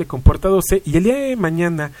oficial de Compuerta 12 y el día de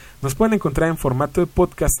mañana nos pueden encontrar en formato de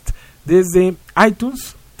podcast desde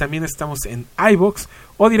iTunes. También estamos en iVoox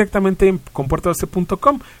o directamente en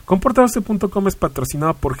compuerta12.com. Compuerta12.com es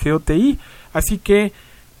patrocinado por GOTI, así que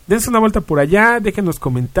dense una vuelta por allá, dejen los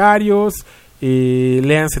comentarios,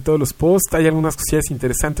 léanse todos los posts, hay algunas cosillas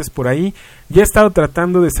interesantes por ahí. Ya he estado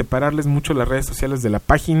tratando de separarles mucho las redes sociales de la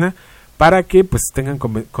página para que pues tengan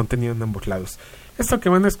contenido en ambos lados. Esto que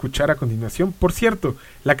van a escuchar a continuación, por cierto,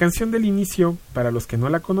 la canción del inicio, para los que no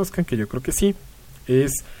la conozcan, que yo creo que sí,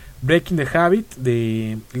 es Breaking the Habit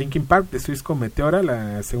de Linkin Park, de Suizco Meteora,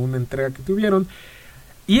 la segunda entrega que tuvieron.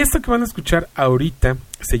 Y esto que van a escuchar ahorita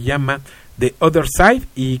se llama The Other Side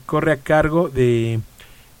y corre a cargo de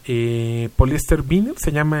Polyester Vinyl,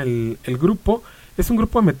 se llama el grupo. Es un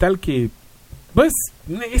grupo de metal que, pues,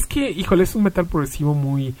 es que, híjole, es un metal progresivo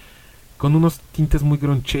muy, con unos tintes muy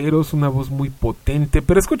groncheros, una voz muy potente,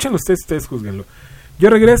 pero escúchenlo ustedes juzguenlo.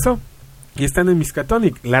 Yo regreso y están en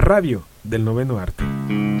Miskatonic, la radio del noveno arte.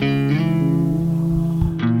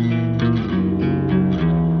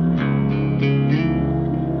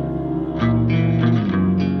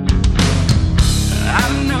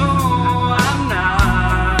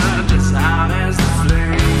 Now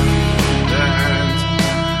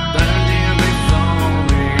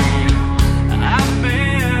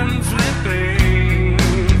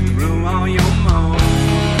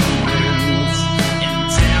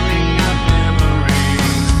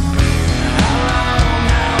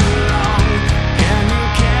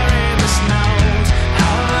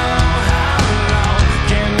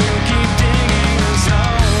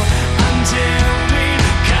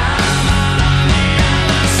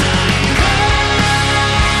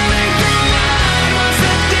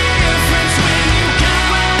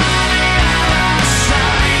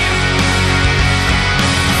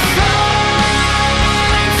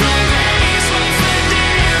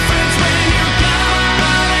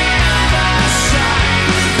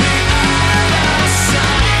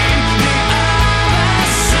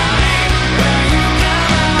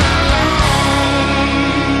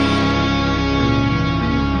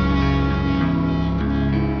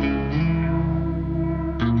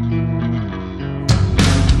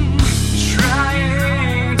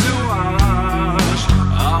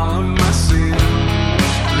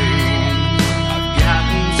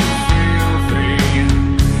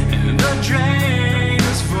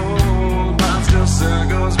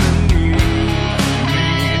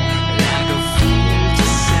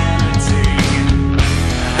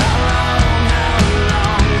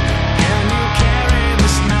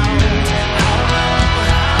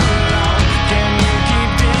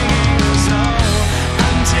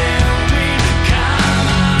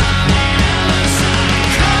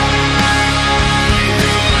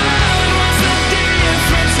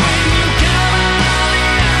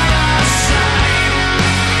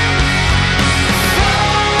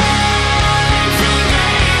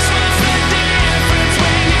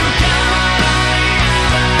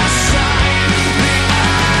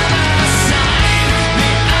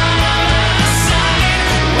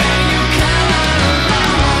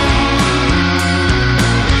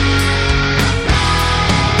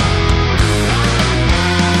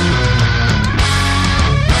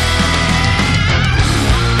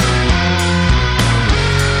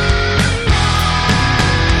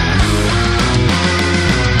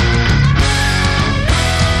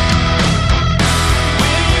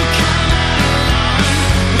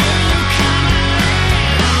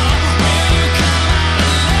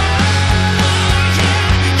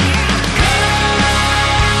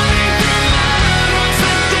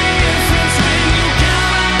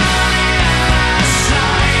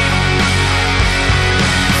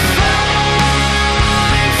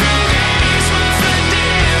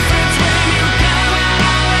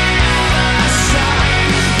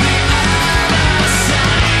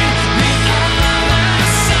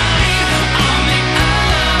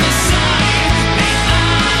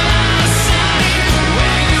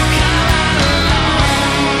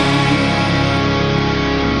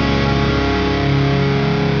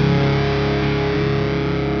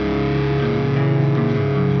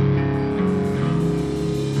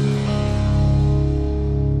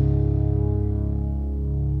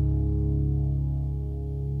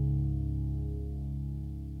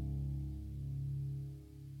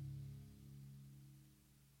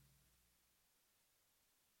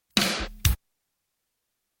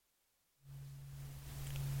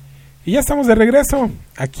Y ya estamos de regreso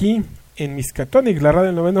aquí en Miskatonic, la radio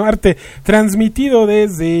del noveno arte, transmitido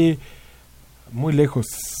desde muy lejos,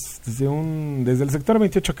 desde el sector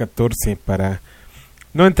 2814, para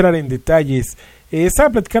no entrar en detalles. Estaba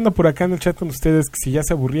platicando por acá en el chat con ustedes que si ya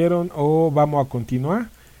se aburrieron o vamos a continuar.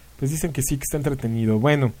 Pues dicen que sí, que está entretenido.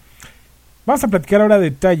 Bueno, vamos a platicar ahora a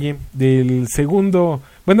detalle del segundo.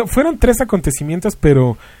 Bueno, fueron 3 acontecimientos,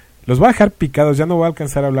 pero los voy a dejar picados, ya no voy a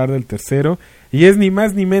alcanzar a hablar del tercero. Y es ni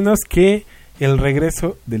más ni menos que el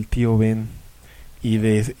regreso del tío Ben y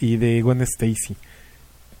de Gwen Stacy.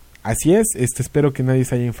 Así es, espero que nadie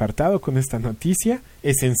se haya infartado con esta noticia.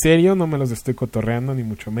 Es en serio, no me los estoy cotorreando ni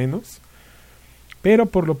mucho menos. Pero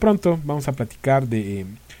por lo pronto vamos a platicar de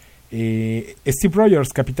Steve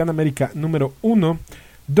Rogers, Capitán América número 1,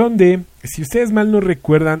 donde, si ustedes mal no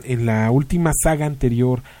recuerdan, en la última saga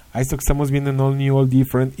anterior a esto que estamos viendo en All New, All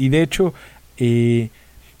Different, y de hecho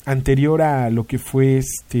anterior a lo que fue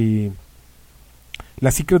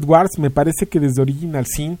la Secret Wars, me parece que desde Original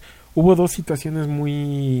Sin hubo 2 situaciones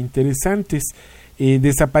muy interesantes.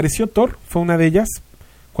 Desapareció Thor, fue una de ellas,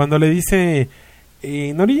 cuando le dice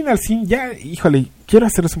en Original Sin, ya, híjole, quiero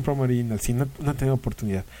hacerles un promo Original Sin, no he tenido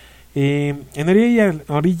oportunidad. En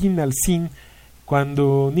Original Sin,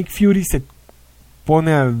 cuando Nick Fury se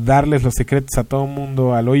pone a darles los secretos a todo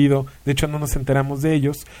mundo al oído, de hecho no nos enteramos de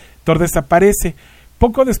ellos, Thor desaparece.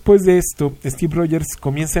 Poco después de esto, Steve Rogers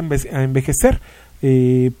comienza a envejecer,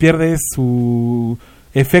 pierde su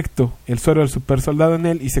efecto, el suero del super soldado en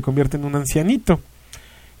él, y se convierte en un ancianito.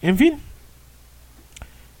 En fin,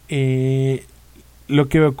 lo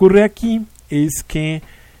que ocurre aquí es que,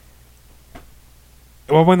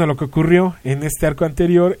 lo que ocurrió en este arco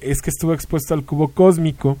anterior es que estuvo expuesto al cubo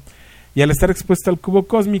cósmico, y al estar expuesto al cubo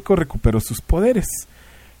cósmico recuperó sus poderes.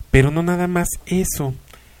 Pero no nada más eso.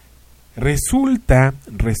 Resulta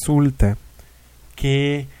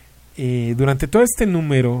que durante todo este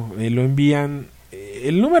número lo envían.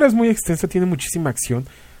 El número es muy extenso, tiene muchísima acción.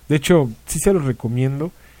 De hecho, sí se los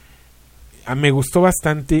recomiendo. Me gustó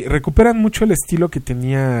bastante. Recuperan mucho el estilo que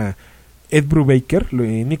tenía Ed Brubaker.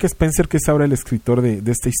 Nick Spencer, que es ahora el escritor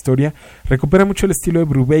de esta historia, recupera mucho el estilo de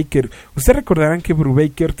Brubaker. Ustedes recordarán que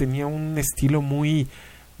Brubaker tenía un estilo muy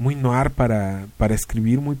noir para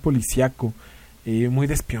escribir, muy policíaco, muy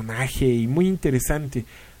de espionaje y muy interesante.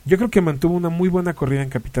 Yo creo que mantuvo una muy buena corrida en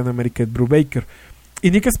Capitán América Ed Brubaker. Y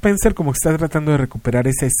Nick Spencer como que está tratando de recuperar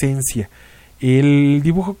esa esencia. El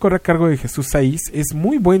dibujo corre a cargo de Jesús Saiz. Es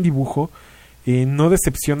muy buen dibujo, no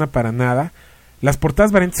decepciona para nada. Las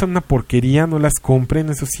portadas variantes son una porquería, no las compren,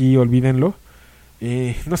 eso sí, olvídenlo.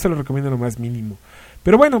 No se lo recomiendo lo más mínimo.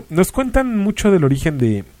 Pero bueno, nos cuentan mucho del origen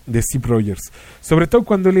de Steve Rogers, sobre todo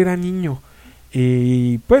cuando él era niño.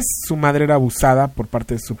 Pues su madre era abusada por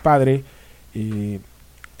parte de su padre.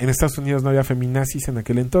 En Estados Unidos no había feminazis en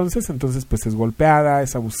aquel entonces pues es golpeada,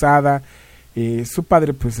 es abusada. Su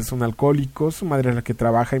padre pues es un alcohólico, su madre es la que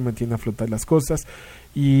trabaja y mantiene a flotar las cosas.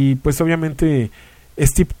 Y pues obviamente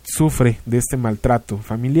Steve sufre de este maltrato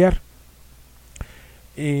familiar.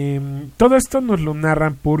 Todo esto nos lo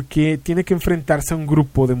narran porque tiene que enfrentarse a un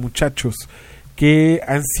grupo de muchachos que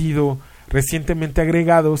han sido recientemente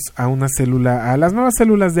agregados a las nuevas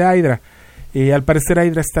células de Hydra. Al parecer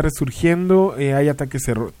Hydra está resurgiendo, hay ataques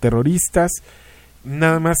terroristas,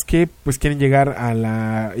 nada más que pues quieren llegar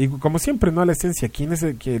y como siempre, ¿no?, a la esencia. ¿Quién es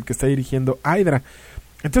el que está dirigiendo Hydra?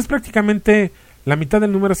 Entonces prácticamente la mitad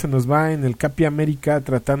del número se nos va en el Capi América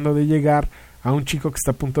tratando de llegar a un chico que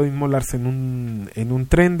está a punto de inmolarse en un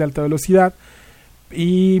tren de alta velocidad.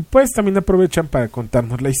 Y pues también aprovechan para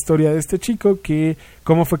contarnos la historia de este chico, que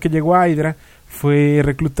cómo fue que llegó a Hydra. Fue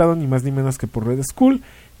reclutado ni más ni menos que por Red Skull,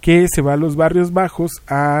 que se va a los barrios bajos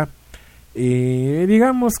a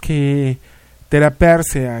digamos que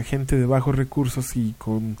terapearse a gente de bajos recursos y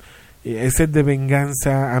con sed de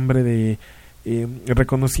venganza, hambre de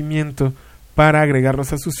reconocimiento, para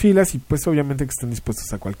agregarlos a sus filas y pues obviamente que estén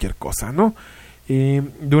dispuestos a cualquier cosa, ¿no?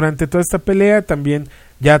 Durante toda esta pelea también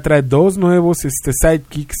ya trae 2 nuevos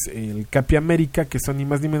sidekicks, el Capi América, que son ni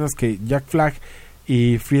más ni menos que Jack Flag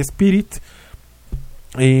y Free Spirit.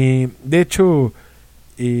 De hecho,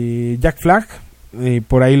 Jack Flag,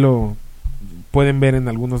 por ahí lo pueden ver en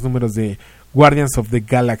algunos números de Guardians of the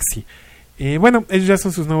Galaxy. Bueno, ellos ya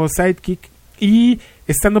son sus nuevos sidekick y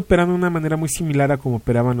están operando de una manera muy similar a como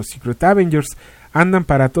operaban los Secret Avengers. Andan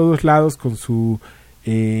para todos lados con su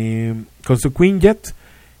Quinjet,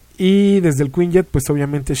 y desde el Quinjet pues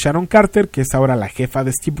obviamente Sharon Carter, que es ahora la jefa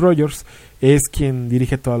de Steve Rogers, es quien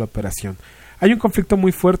dirige toda la operación. Hay un conflicto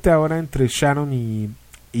muy fuerte ahora entre Sharon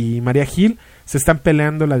y Maria Hill. Se están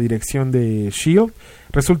peleando la dirección de S.H.I.E.L.D.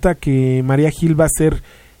 Resulta que Maria Hill va a ser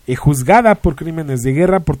juzgada por crímenes de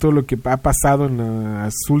guerra, por todo lo que ha pasado en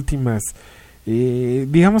las últimas,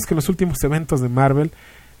 digamos que en los últimos eventos de Marvel.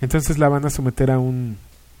 Entonces la van a someter a un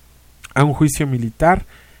juicio militar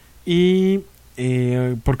y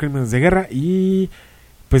por crímenes de guerra. Y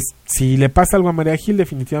pues si le pasa algo a Maria Hill,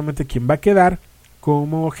 definitivamente quien va a quedar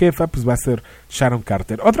como jefa pues va a ser Sharon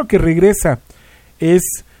Carter. Otro que regresa es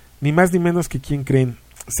ni más ni menos que, ¿quién creen?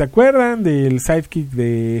 ¿Se acuerdan del sidekick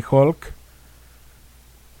de Hulk?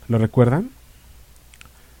 ¿Lo recuerdan?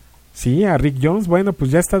 Sí, a Rick Jones. Bueno,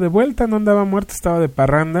 pues ya está de vuelta, no andaba muerto, estaba de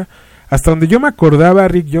parranda. Hasta donde yo me acordaba,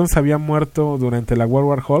 Rick Jones había muerto durante la World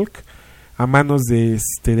War Hulk a manos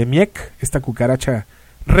de Miek, esta cucaracha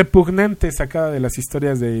repugnante sacada de las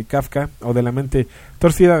historias de Kafka, o de la mente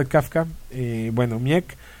torcida de Kafka. Bueno,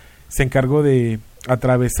 Miek se encargó de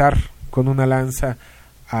atravesar con una lanza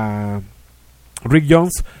a Rick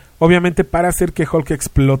Jones, obviamente para hacer que Hulk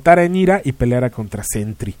explotara en ira y peleara contra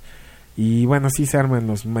Sentry. Y bueno, sí se arman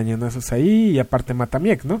los mañanazos ahí, y aparte mata a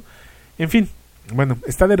Miek, ¿no? En fin, bueno,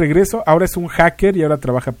 está de regreso, ahora es un hacker y ahora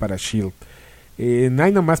trabaja para S.H.I.E.L.D. No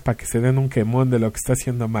hay nomás para que se den un quemón de lo que está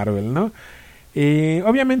haciendo Marvel, ¿no?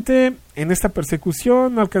 Obviamente en esta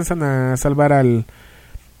persecución no alcanzan a salvar al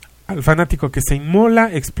fanático que se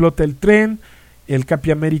inmola, explota el tren, el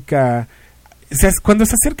Capi América, o sea, cuando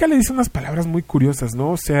se acerca le dice unas palabras muy curiosas,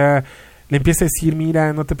 ¿no? O sea, le empieza a decir,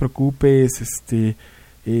 mira, no te preocupes,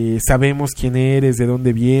 sabemos quién eres, de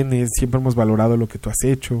dónde vienes, siempre hemos valorado lo que tú has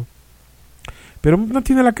hecho, pero no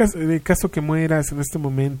tiene caso que mueras en este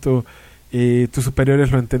momento, tus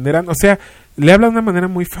superiores lo entenderán. O sea, le habla de una manera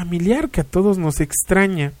muy familiar que a todos nos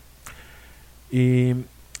extraña.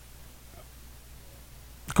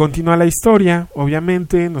 Continúa la historia,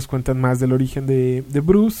 obviamente, nos cuentan más del origen de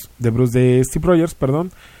Steve Rogers,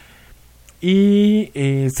 perdón, y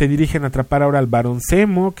se dirigen a atrapar ahora al Barón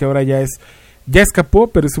Zemo, que ahora ya escapó,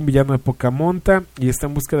 pero es un villano de poca monta y está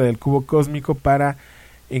en búsqueda del cubo cósmico para,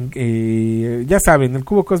 ya saben, el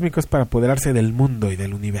cubo cósmico es para apoderarse del mundo y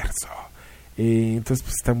del universo. Entonces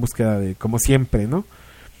pues está en búsqueda de, como siempre, ¿no?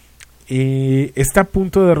 Está a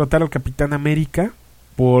punto de derrotar al Capitán América,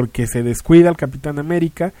 porque se descuida el Capitán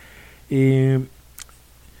América.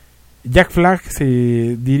 Jack Flag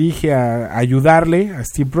se dirige a ayudarle a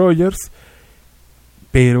Steve Rogers,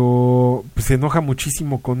 pero pues, se enoja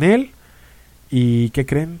muchísimo con él. ¿Y qué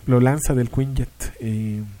creen? Lo lanza del Quinjet.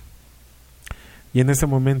 Y en ese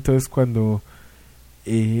momento es cuando...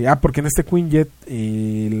 porque en este Quinjet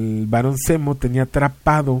el Barón Zemo tenía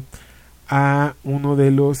atrapado a uno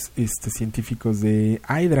de los científicos de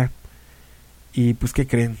Hydra. Y pues, ¿qué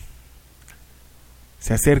creen?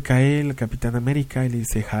 Se acerca a él, el Capitán América, y le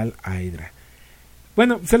dice Hal Hydra.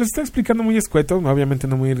 Bueno, se los estoy explicando muy escueto, obviamente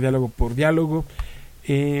no voy a ir diálogo por diálogo.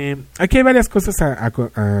 Aquí hay varias cosas a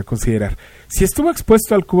considerar. Si estuvo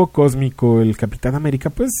expuesto al cubo cósmico el Capitán América,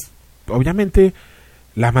 pues obviamente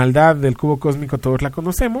la maldad del cubo cósmico todos la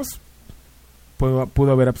conocemos.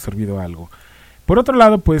 Pudo haber absorbido algo. Por otro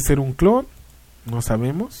lado, puede ser un clon, no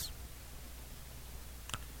sabemos.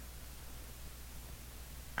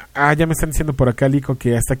 Ya me están diciendo por acá, Lico,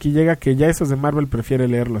 que hasta aquí llega, que ya esos de Marvel prefiere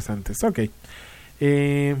leerlos antes. Ok.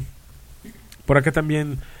 Por acá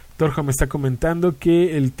también Torjo me está comentando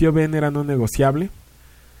que el tío Ben era no negociable,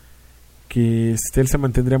 que él se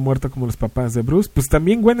mantendría muerto como los papás de Bruce. Pues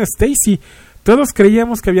también Gwen Stacy. Todos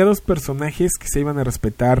creíamos que había dos personajes que se iban a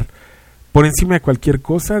respetar por encima de cualquier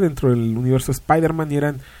cosa dentro del universo Spider-Man, y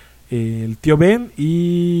eran el tío Ben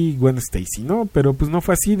y Gwen Stacy, ¿no? Pero pues no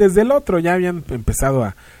fue así. Desde el otro ya habían empezado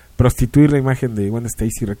a prostituir la imagen de Gwen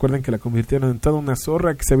Stacy. Recuerden que la convirtieron en toda una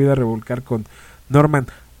zorra que se había ido a revolcar con Norman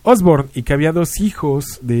Osborn y que había 2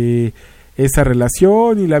 hijos de esa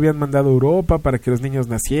relación y la habían mandado a Europa para que los niños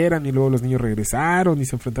nacieran y luego los niños regresaron y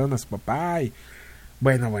se enfrentaron a su papá. Y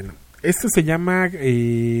bueno, esto se llama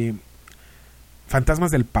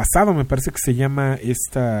Fantasmas del Pasado, me parece que se llama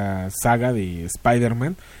esta saga de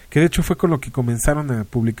Spider-Man, que de hecho fue con lo que comenzaron a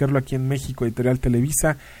publicarlo aquí en México, Editorial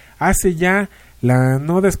Televisa, hace ya la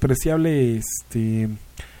no despreciable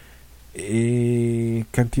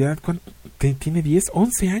cantidad. Tiene 10,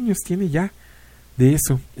 11 años tiene ya de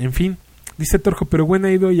eso. En fin, dice Torjo, pero Gwen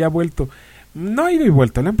ha ido y ha vuelto. No ha ido y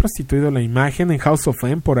vuelto, le han prostituido la imagen. En House of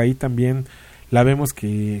M por ahí también la vemos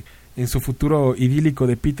que en su futuro idílico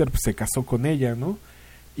de Peter pues, se casó con ella, ¿no?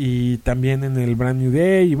 Y también en el Brand New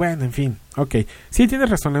Day. Y bueno, en fin, ok. Sí, tienes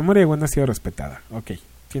razón, la memoria de Gwen ha sido respetada. Ok,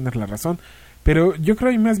 tienes la razón. Pero yo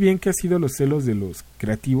creo más bien que ha sido los celos de los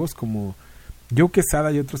creativos como Joe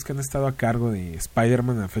Quesada y otros que han estado a cargo de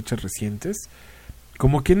Spider-Man a fechas recientes.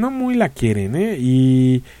 Como que no muy la quieren,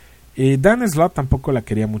 y Dan Slott tampoco la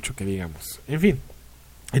quería mucho, que digamos. En fin,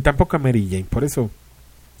 y tampoco a Mary Jane. Por eso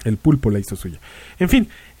El Pulpo la hizo suya. En fin,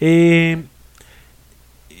 esto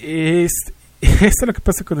es lo que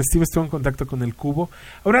pasa con Steve. Estuvo en contacto con el Cubo.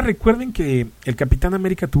 Ahora recuerden que el Capitán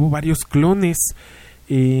América tuvo varios clones.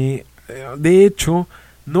 De hecho,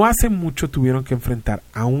 no hace mucho tuvieron que enfrentar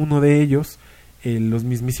a uno de ellos, los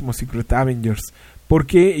mismísimos Secret Avengers.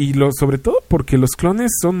 Sobre todo porque los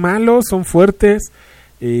clones son malos, son fuertes,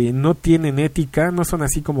 no tienen ética, no son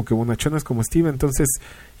así como que bonachones como Steve. Entonces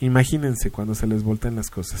imagínense cuando se les voltean las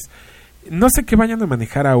cosas. No sé qué vayan a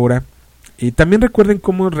manejar ahora. También recuerden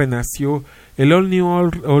cómo renació el All New,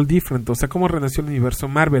 All Different, o sea, cómo renació el universo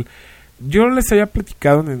Marvel. Yo les había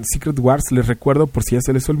platicado en Secret Wars, les recuerdo por si ya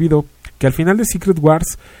se les olvidó, que al final de Secret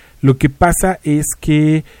Wars lo que pasa es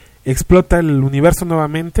que explota el universo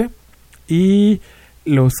nuevamente y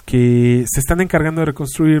los que se están encargando de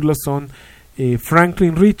reconstruirlo son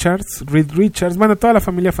Franklin Richards, Reed Richards, bueno, toda la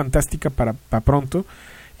familia fantástica para pronto,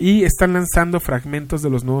 y están lanzando fragmentos de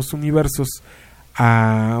los nuevos universos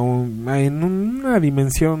en una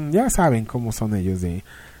dimensión, ya saben cómo son ellos, de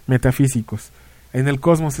metafísicos. En el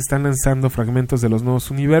cosmos están lanzando fragmentos de los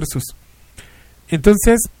nuevos universos.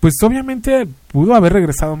 Entonces, pues obviamente pudo haber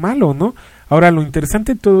regresado malo, ¿no? Ahora, lo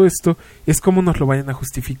interesante de todo esto es cómo nos lo vayan a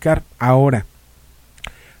justificar ahora.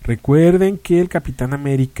 Recuerden que el Capitán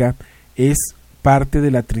América es parte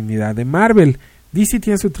de la Trinidad de Marvel. DC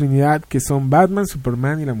tiene su Trinidad, que son Batman,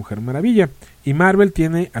 Superman y la Mujer Maravilla. Y Marvel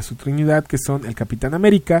tiene a su Trinidad, que son el Capitán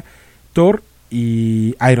América, Thor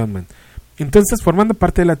y Iron Man. Entonces, formando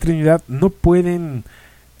parte de la Trinidad, no pueden,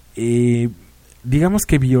 digamos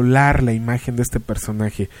que violar la imagen de este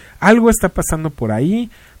personaje. Algo está pasando por ahí,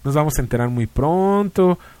 nos vamos a enterar muy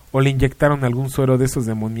pronto, o le inyectaron algún suero de esos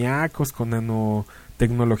demoníacos con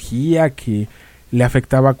nanotecnología que le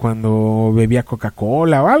afectaba cuando bebía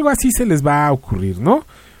Coca-Cola o algo así se les va a ocurrir, ¿no?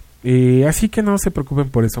 Así que no se preocupen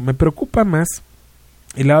por eso. Me preocupa más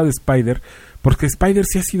el lado de Spider, porque Spider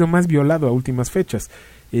sí ha sido más violado a últimas fechas.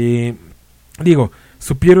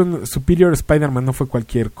 Superior Spider-Man no fue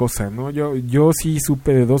cualquier cosa, ¿no? Yo sí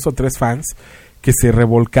supe de 2 o 3 fans que se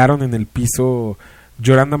revolcaron en el piso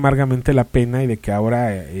llorando amargamente la pena y de que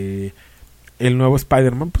ahora el nuevo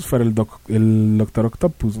Spider-Man pues fuera el Doctor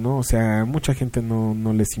Octopus, ¿no? O sea, mucha gente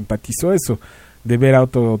no le simpatizó eso de ver a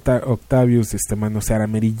Otto Octavius manosear a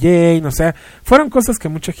Mary Jane. O sea, fueron cosas que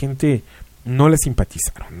mucha gente no le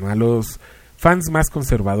simpatizaron, ¿no? A los fans más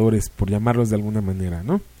conservadores, por llamarlos de alguna manera,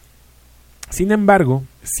 ¿no? Sin embargo,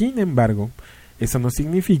 eso no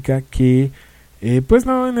significa que pues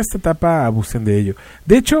no, en esta etapa abusen de ello.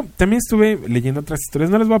 De hecho, también estuve leyendo otras historias,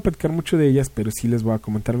 no les voy a platicar mucho de ellas, pero sí les voy a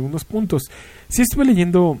comentar algunos puntos. Sí estuve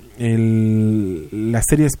leyendo la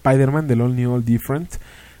serie Spider-Man del All New, All Different.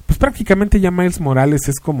 Pues prácticamente ya Miles Morales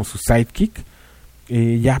es como su sidekick,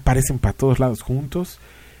 ya aparecen para todos lados juntos.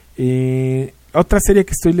 Otra serie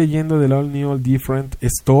que estoy leyendo del All New, All Different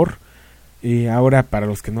es Thor. Ahora, para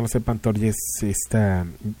los que no lo sepan, Thor ya es esta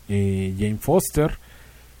Jane Foster.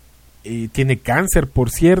 Tiene cáncer, por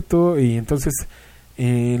cierto, y entonces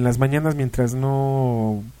en las mañanas, mientras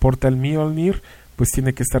no porta el Mjolnir, pues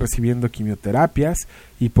tiene que estar recibiendo quimioterapias.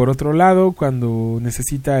 Y por otro lado, cuando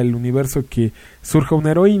necesita el universo que surja una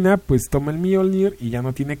heroína, pues toma el Mjolnir y ya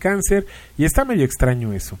no tiene cáncer. Y está medio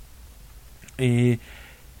extraño eso.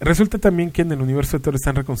 Resulta también que en el universo de Thor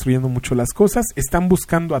están reconstruyendo mucho las cosas. Están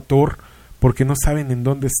buscando a Thor porque no saben en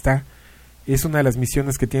dónde está. Es una de las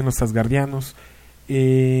misiones que tienen los asgardianos.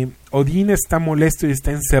 Odín está molesto y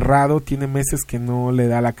está encerrado. Tiene meses que no le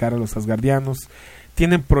da la cara a los asgardianos.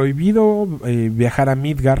 Tienen prohibido viajar a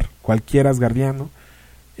Midgard, cualquier asgardiano.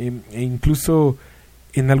 E incluso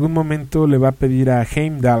en algún momento le va a pedir a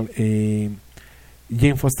Heimdall,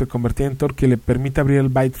 Jane Foster convertida en Thor, que le permita abrir el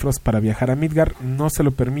Bifrost para viajar a Midgard. No se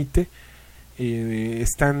lo permite.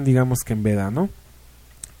 Están, digamos que en veda, ¿no?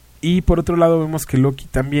 Y por otro lado vemos que Loki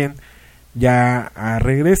también ya ha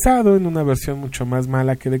regresado en una versión mucho más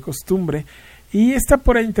mala que de costumbre. Y está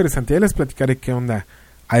por ahí interesante. Ya les platicaré qué onda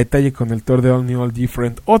a detalle con el Thor de All New, All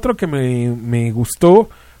Different. Otro que me gustó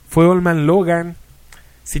fue Old Man Logan.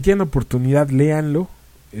 Si tienen oportunidad, léanlo.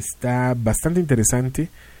 Está bastante interesante.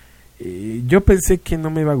 Yo pensé que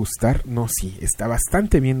no me iba a gustar. No, sí, está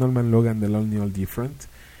bastante bien Old Man Logan de All New, All Different.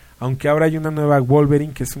 Aunque ahora hay una nueva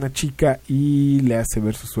Wolverine que es una chica y le hace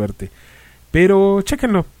ver su suerte. Pero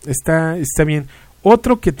chéquenlo, está bien.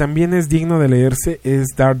 Otro que también es digno de leerse es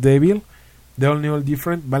Daredevil de All New, All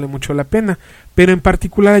Different. Vale mucho la pena. Pero en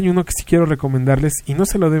particular hay uno que sí quiero recomendarles y no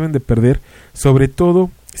se lo deben de perder. Sobre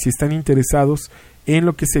todo si están interesados en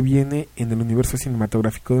lo que se viene en el universo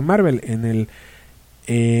cinematográfico de Marvel. En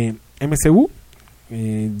el MCU,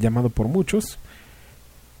 llamado por muchos.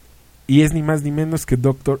 y es ni más ni menos que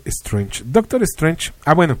Doctor Strange. Doctor Strange,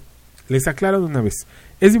 bueno, les aclaro de una vez,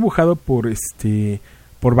 es dibujado por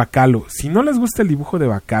Bacalo. Si no les gusta el dibujo de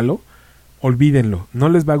Bacalo, olvídenlo, no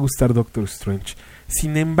les va a gustar Doctor Strange.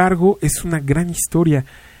 Sin embargo, es una gran historia,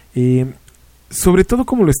 sobre todo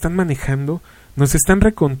como lo están manejando. Nos están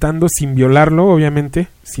recontando sin violarlo, obviamente,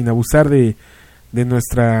 sin abusar de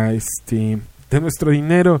nuestro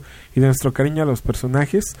dinero y de nuestro cariño a los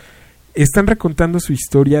personajes. Están recontando su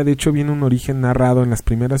historia. De hecho, viene un origen narrado en las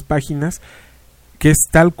primeras páginas, que es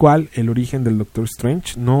tal cual el origen del Doctor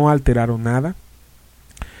Strange. No alteraron nada.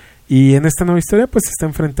 Y en esta nueva historia, pues se está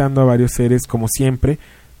enfrentando a varios seres, como siempre,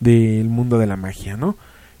 del mundo de la magia, ¿no?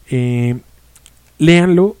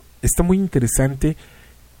 Léanlo, está muy interesante.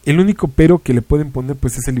 El único pero que le pueden poner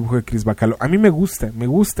pues es el dibujo de Chris Bacalo. A mí me gusta,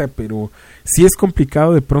 pero si es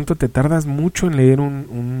complicado, de pronto te tardas mucho en leer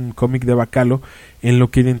un cómic de Bacalo en lo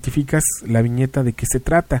que identificas la viñeta de qué se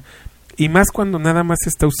trata. Y más cuando nada más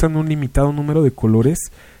está usando un limitado número de colores,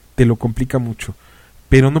 te lo complica mucho.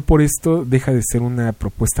 Pero no por esto deja de ser una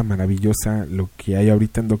propuesta maravillosa lo que hay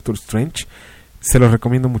ahorita en Doctor Strange. Se los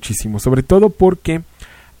recomiendo muchísimo, sobre todo porque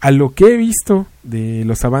a lo que he visto de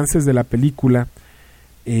los avances de la película,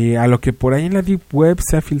 a lo que por ahí en la Deep Web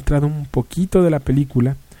se ha filtrado un poquito de la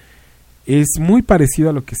película, es muy parecido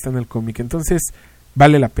a lo que está en el cómic. Entonces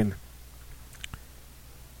vale la pena.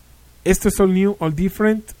 Esto es All New, All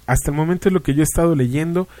Different. Hasta el momento es lo que yo he estado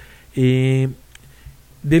leyendo. De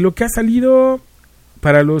lo que ha salido,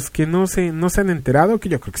 para los que no se han enterado, que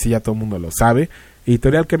yo creo que sí, ya todo el mundo lo sabe,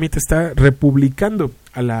 Editorial Camite está republicando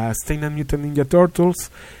a las Teenage Mutant Ninja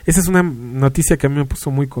Turtles. Esa es una noticia que a mí me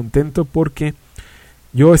puso muy contento, porque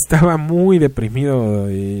yo estaba muy deprimido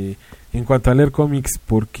en cuanto a leer cómics,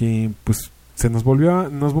 porque pues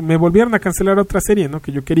me volvieron a cancelar otra serie, ¿no?,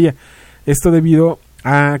 que yo quería. Esto debido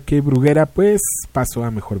a que Bruguera pues pasó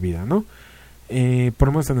a mejor vida, ¿no? Por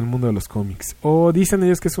lo menos en el mundo de los cómics. O dicen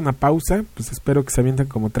ellos que es una pausa, pues espero que se avienten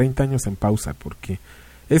como 30 años en pausa, porque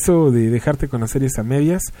eso de dejarte con las series a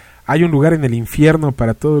medias, hay un lugar en el infierno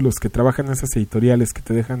para todos los que trabajan en esas editoriales que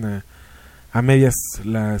te dejan a medias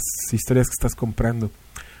las historias que estás comprando.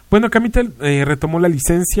 Bueno, Camite retomó la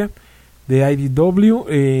licencia de IDW,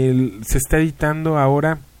 se está editando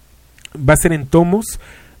ahora, va a ser en tomos,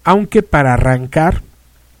 aunque para arrancar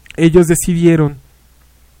ellos decidieron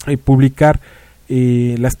publicar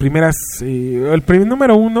las primeras, el primer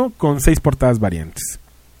número 1 con 6 portadas variantes.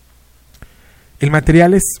 El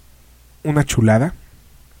material es una chulada,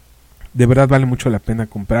 de verdad vale mucho la pena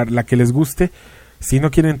comprar la que les guste. Si no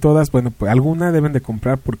quieren todas, bueno, pues alguna deben de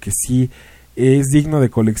comprar, porque sí es digno de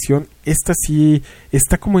colección. Esta sí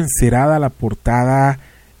está como encerada la portada,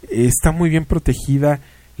 está muy bien protegida,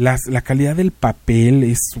 la calidad del papel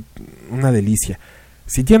es una delicia.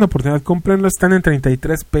 Si tienen oportunidad, cómprenlo, están en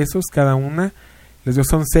 33 pesos cada una, les digo,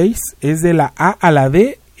 son 6, es de la A a la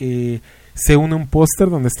D. Se une un póster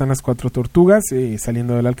donde están las 4 tortugas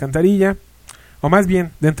saliendo de la alcantarilla, o más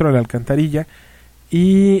bien dentro de la alcantarilla,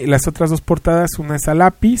 y las otras 2 portadas, una es a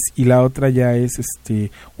lápiz y la otra ya es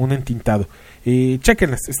un entintado.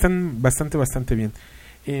 Chéquenlas, están bastante bien.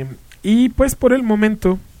 Y pues por el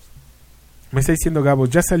momento me está diciendo Gabo,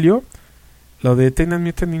 ¿ya salió lo de Teenage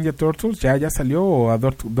Mutant Ninja Turtles? ¿Ya salió? ¿O a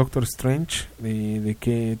Doctor Strange? ¿De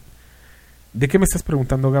qué me estás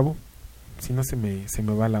preguntando, Gabo? Si no se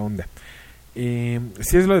me va la onda.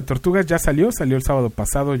 Si es lo de tortugas, ya salió el sábado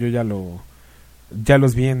pasado. Yo ya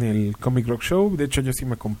los vi en el Comic Rock Show. De hecho, yo sí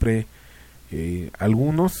me compré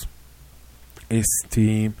algunos.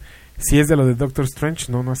 Si es de lo de Doctor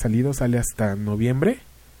Strange, no ha salido, sale hasta noviembre.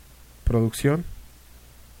 Producción.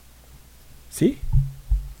 ¿Sí?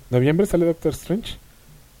 ¿Noviembre sale Doctor Strange?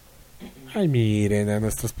 Ay, miren a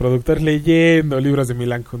nuestros productores leyendo libros de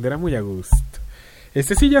Milan Kundera, muy a gusto.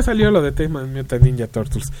 Sí, ya salió lo de Teenage Mutant Ninja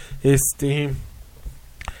Turtles.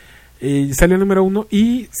 Salió el número 1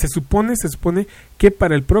 y se supone que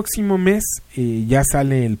para el próximo mes ya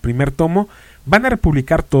sale el primer tomo. Van a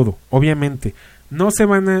republicar todo, obviamente. No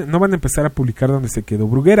van a empezar a publicar donde se quedó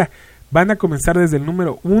Bruguera. Van a comenzar desde el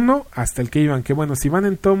número 1 hasta el que iban. Que bueno, si van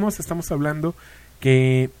en tomos, estamos hablando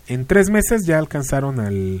que en 3 meses ya alcanzaron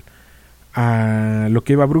a lo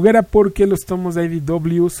que iba Bruguera, porque los tomos de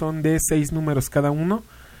IDW son de 6 números cada uno.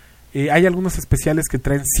 Hay algunos especiales que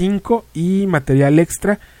traen 5 y material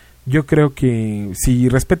extra. Yo creo que si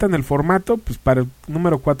respetan el formato, pues para el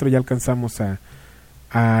número 4 ya alcanzamos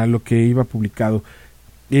a lo que iba publicado.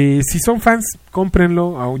 Si son fans,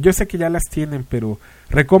 cómprenlo. Yo sé que ya las tienen, pero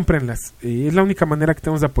recómprenlas. Es la única manera que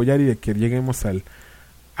tenemos de apoyar y de que lleguemos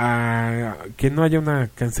a que no haya una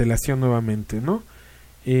cancelación nuevamente, ¿no?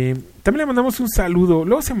 También le mandamos un saludo.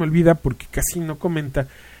 Luego se me olvida porque casi no comenta,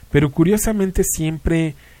 pero curiosamente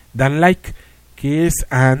siempre dan like, que es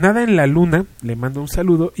a Nada en la Luna, le mando un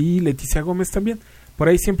saludo, y Leticia Gómez también. Por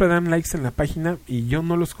ahí siempre dan likes en la página y yo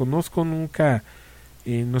no los conozco, nunca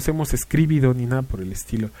nos hemos escribido ni nada por el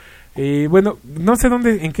estilo. Bueno, no sé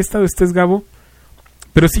en qué estado estés, Gabo,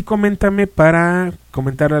 pero sí coméntame para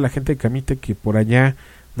comentarle a la gente de Camite que por allá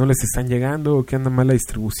no les están llegando o que anda mal la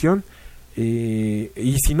distribución.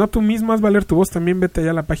 Y si no, tú mismo haz valer tu voz, también vete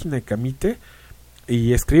allá a la página de Camite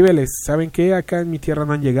y escríbeles, ¿saben qué? Acá en mi tierra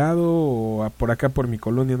no han llegado, o por acá por mi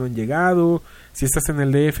colonia no han llegado. Si estás en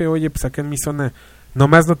el DF, oye, pues acá en mi zona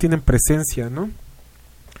nomás no tienen presencia, ¿no?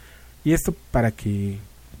 Y esto para que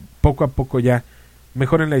poco a poco ya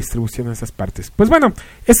mejoren la distribución en esas partes. Pues bueno,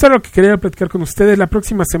 esto es lo que quería platicar con ustedes. La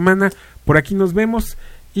próxima semana por aquí nos vemos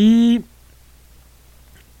y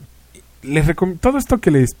les recomiendo todo esto que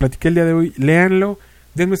les platiqué el día de hoy, léanlo,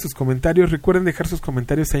 denme sus comentarios, recuerden dejar sus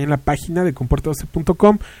comentarios ahí en la página de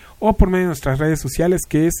comporta12.com o por medio de nuestras redes sociales,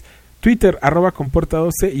 que es Twitter,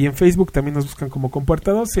 @comporta12, y en Facebook también nos buscan como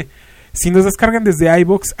Comporta12. Si nos descargan desde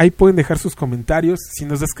iVoox, ahí pueden dejar sus comentarios. Si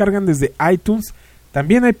nos descargan desde iTunes,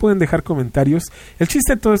 también ahí pueden dejar comentarios. El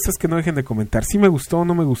chiste de todo esto es que no dejen de comentar. Si me gustó,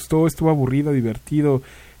 no me gustó, estuvo aburrido, divertido,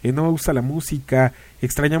 no me gusta la música,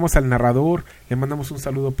 extrañamos al narrador. Le mandamos un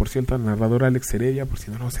saludo, por cierto, al narrador Alex Heredia, por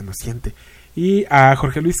si no se nos siente. Y a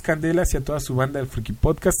Jorge Luis Candelas y a toda su banda del Freaky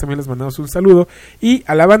Podcast también les mandamos un saludo. Y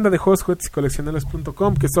a la banda de juegos, juguetes y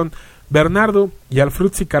coleccionables.com, que son Bernardo y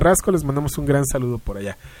Alfrutzi Carrasco, les mandamos un gran saludo por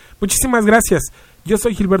allá. Muchísimas gracias. Yo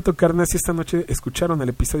soy Gilberto Carnas y esta noche escucharon el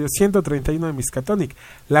episodio 131 de Miskatonic,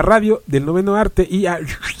 la radio del noveno arte. Y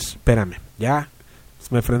espérame, ya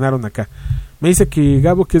me frenaron acá. Me dice que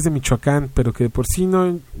Gabo, que es de Michoacán, pero que de por sí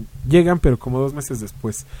no llegan, pero como 2 meses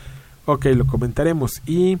después. Ok, lo comentaremos.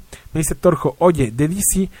 Y me dice Torjo, oye, de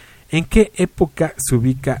DC, ¿en qué época se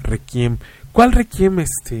ubica Requiem? ¿Cuál Requiem,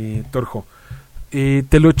 Torjo?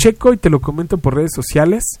 Te lo checo y te lo comento por redes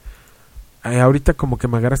sociales. Ahorita como que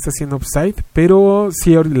me agarraste haciendo offside, pero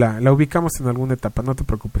sí, la ubicamos en alguna etapa, no te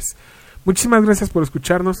preocupes. Muchísimas gracias por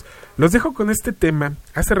escucharnos. Los dejo con este tema.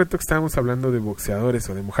 Hace rato que estábamos hablando de boxeadores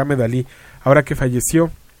o de Muhammad Ali, ahora que falleció.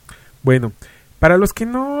 Bueno, para los que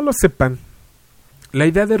no lo sepan, la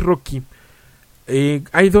idea de Rocky,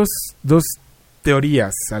 hay dos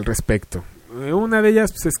teorías al respecto. Una de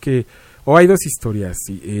ellas pues, es que, o hay 2 historias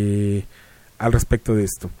al respecto de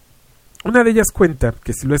esto. Una de ellas cuenta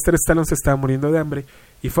que Sylvester Stallone se estaba muriendo de hambre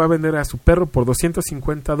y fue a vender a su perro por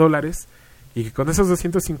 $250, y que con esos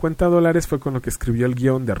 $250 fue con lo que escribió el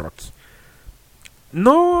guión de Rocky.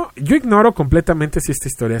 No, yo ignoro completamente si esta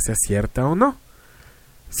historia sea cierta o no.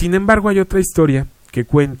 Sin embargo, hay otra historia que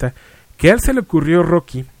cuenta que a él se le ocurrió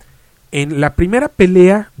Rocky en la primera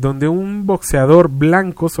pelea donde un boxeador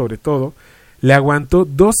blanco, sobre todo, le aguantó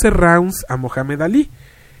 12 rounds a Muhammad Ali.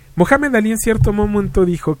 Muhammad Ali en cierto momento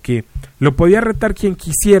dijo que lo podía retar quien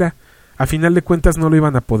quisiera, a final de cuentas no lo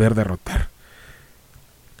iban a poder derrotar.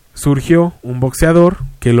 Surgió un boxeador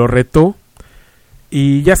que lo retó,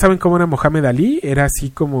 y ya saben cómo era Muhammad Ali, era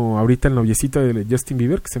así como ahorita el noviecito de Justin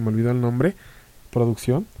Bieber, que se me olvidó el nombre,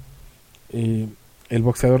 producción, el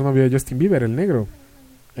boxeador novio de Justin Bieber, el negro,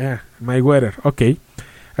 Mayweather, ok,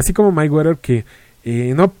 así como Mayweather que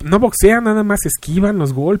no boxean, nada más esquivan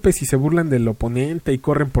los golpes y se burlan del oponente y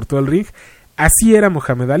corren por todo el ring. Así era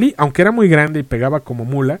Muhammad Ali, aunque era muy grande y pegaba como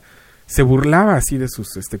mula, se burlaba así de sus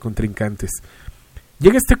contrincantes.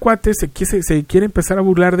 Llega este cuate, se quiere empezar a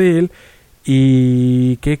burlar de él,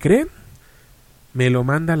 y ¿qué creen? Me lo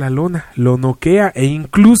manda a la lona, lo noquea, e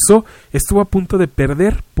incluso estuvo a punto de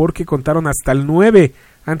perder porque contaron hasta el 9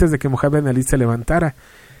 antes de que Muhammad Ali se levantara.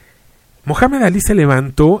 Muhammad Ali se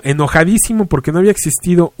levantó enojadísimo porque no había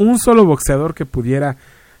existido un solo boxeador que pudiera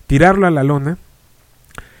tirarlo a la lona,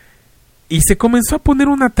 y se comenzó a poner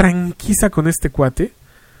una tranquiza con este cuate.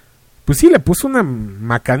 Pues sí, le puso una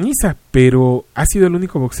macaniza, pero ha sido el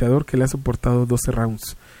único boxeador que le ha soportado 12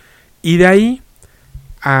 rounds. Y de ahí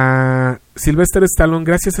a Sylvester Stallone,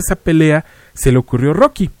 gracias a esa pelea, se le ocurrió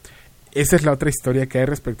Rocky. Esa es la otra historia que hay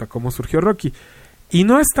respecto a cómo surgió Rocky. Y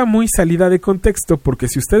no está muy salida de contexto, porque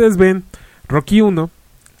si ustedes ven Rocky 1,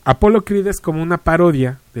 Apollo Creed es como una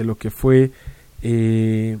parodia de lo que fue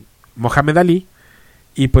Muhammad Ali.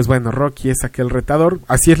 Y pues bueno, Rocky es aquel retador.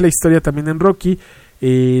 Así es la historia también en Rocky.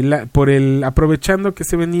 Aprovechando que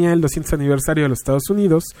se venía el 200 aniversario de los Estados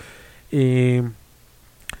Unidos,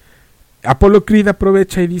 Apollo Creed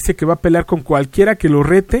aprovecha y dice que va a pelear con cualquiera que lo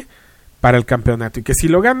rete para el campeonato, y que si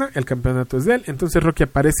lo gana, el campeonato es de él. Entonces Rocky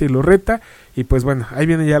aparece y lo reta, y pues bueno, ahí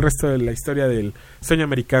viene ya el resto de la historia del sueño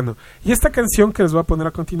americano. Y esta canción que les voy a poner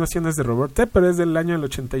a continuación es de Robert Tepper, es del año del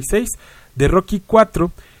 86, de Rocky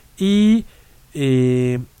 4, y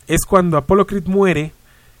es cuando Apollo Creed muere.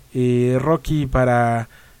 Rocky para...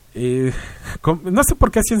 no sé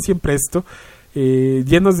por qué hacían siempre esto.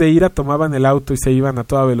 Llenos de ira tomaban el auto y se iban a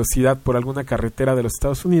toda velocidad por alguna carretera de los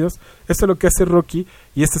Estados Unidos. Esto es lo que hace Rocky,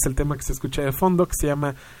 y este es el tema que se escucha de fondo, que se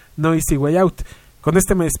llama No Easy Way Out. Con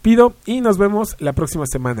este me despido y nos vemos la próxima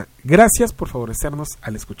semana. Gracias por favorecernos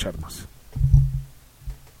al escucharnos.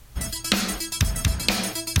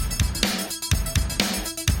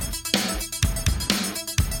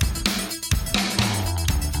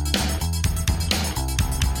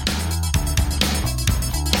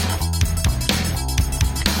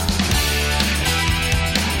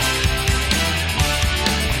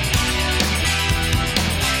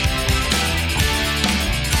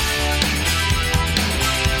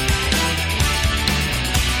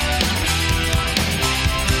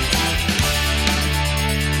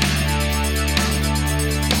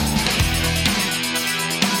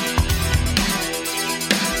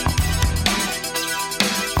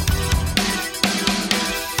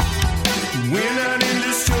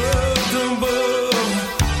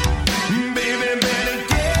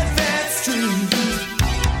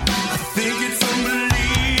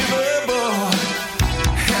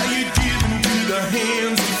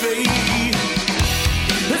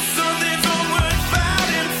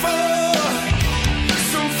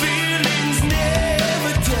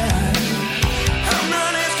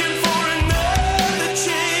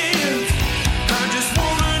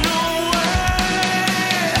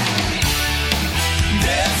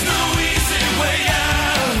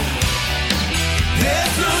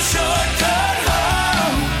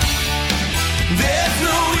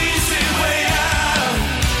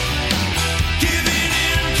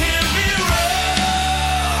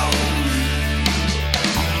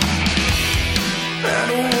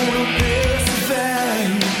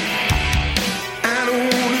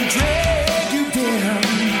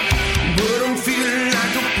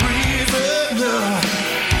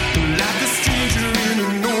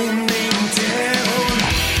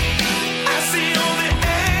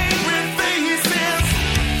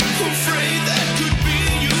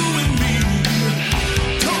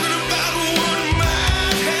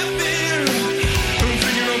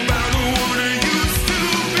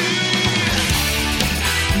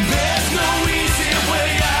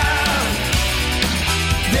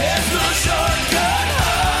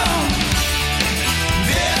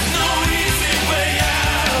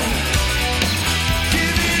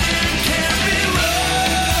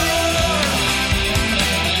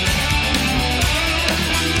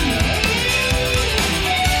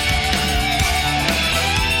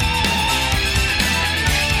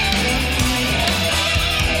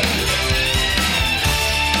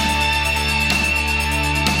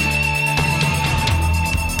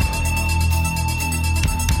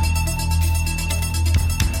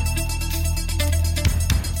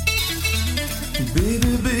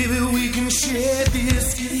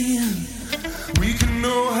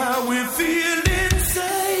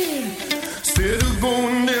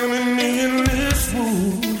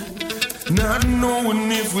 Not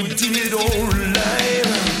knowing if we did it all right.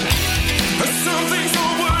 Some things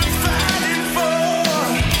are worth fighting for.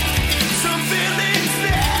 Some feelings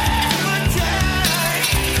never die.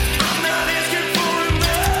 I'm not asking for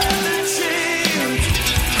another chance.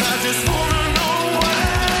 I just wanna know why.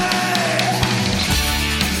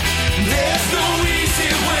 There's no easy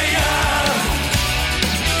way out.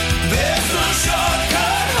 There's no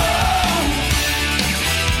shortcut home.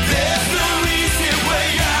 There's no easy way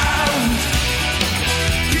out.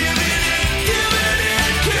 Giving in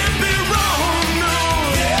can be wrong. No,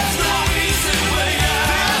 there's no easy way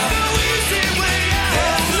out. There's no easy way out.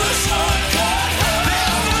 There's no shortcut home.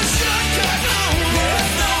 There's no shortcut home.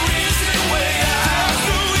 There's no easy way out.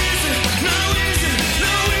 There's no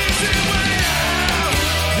easy way out.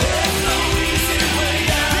 There's no easy way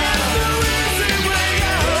out. There's no easy way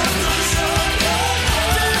out. There's no shortcut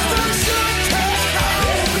home. There's no shortcut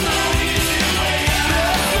home. There's no easy way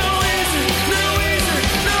out. There's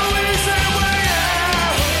no easy way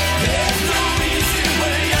out. There's no easy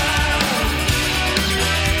way out.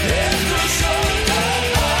 There's no shortcut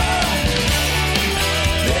home.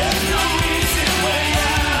 There's no easy way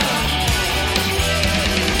out.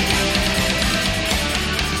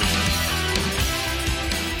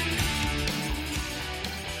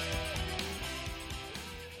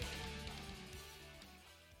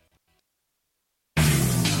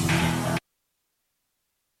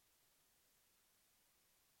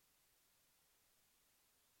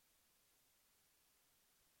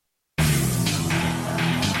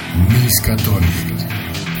 Miskatonic,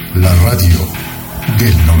 la radio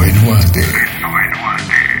del noveno arte.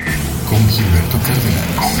 con Gilberto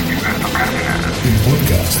Cárdenas. El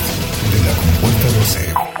podcast de la Compuerta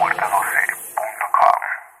 12.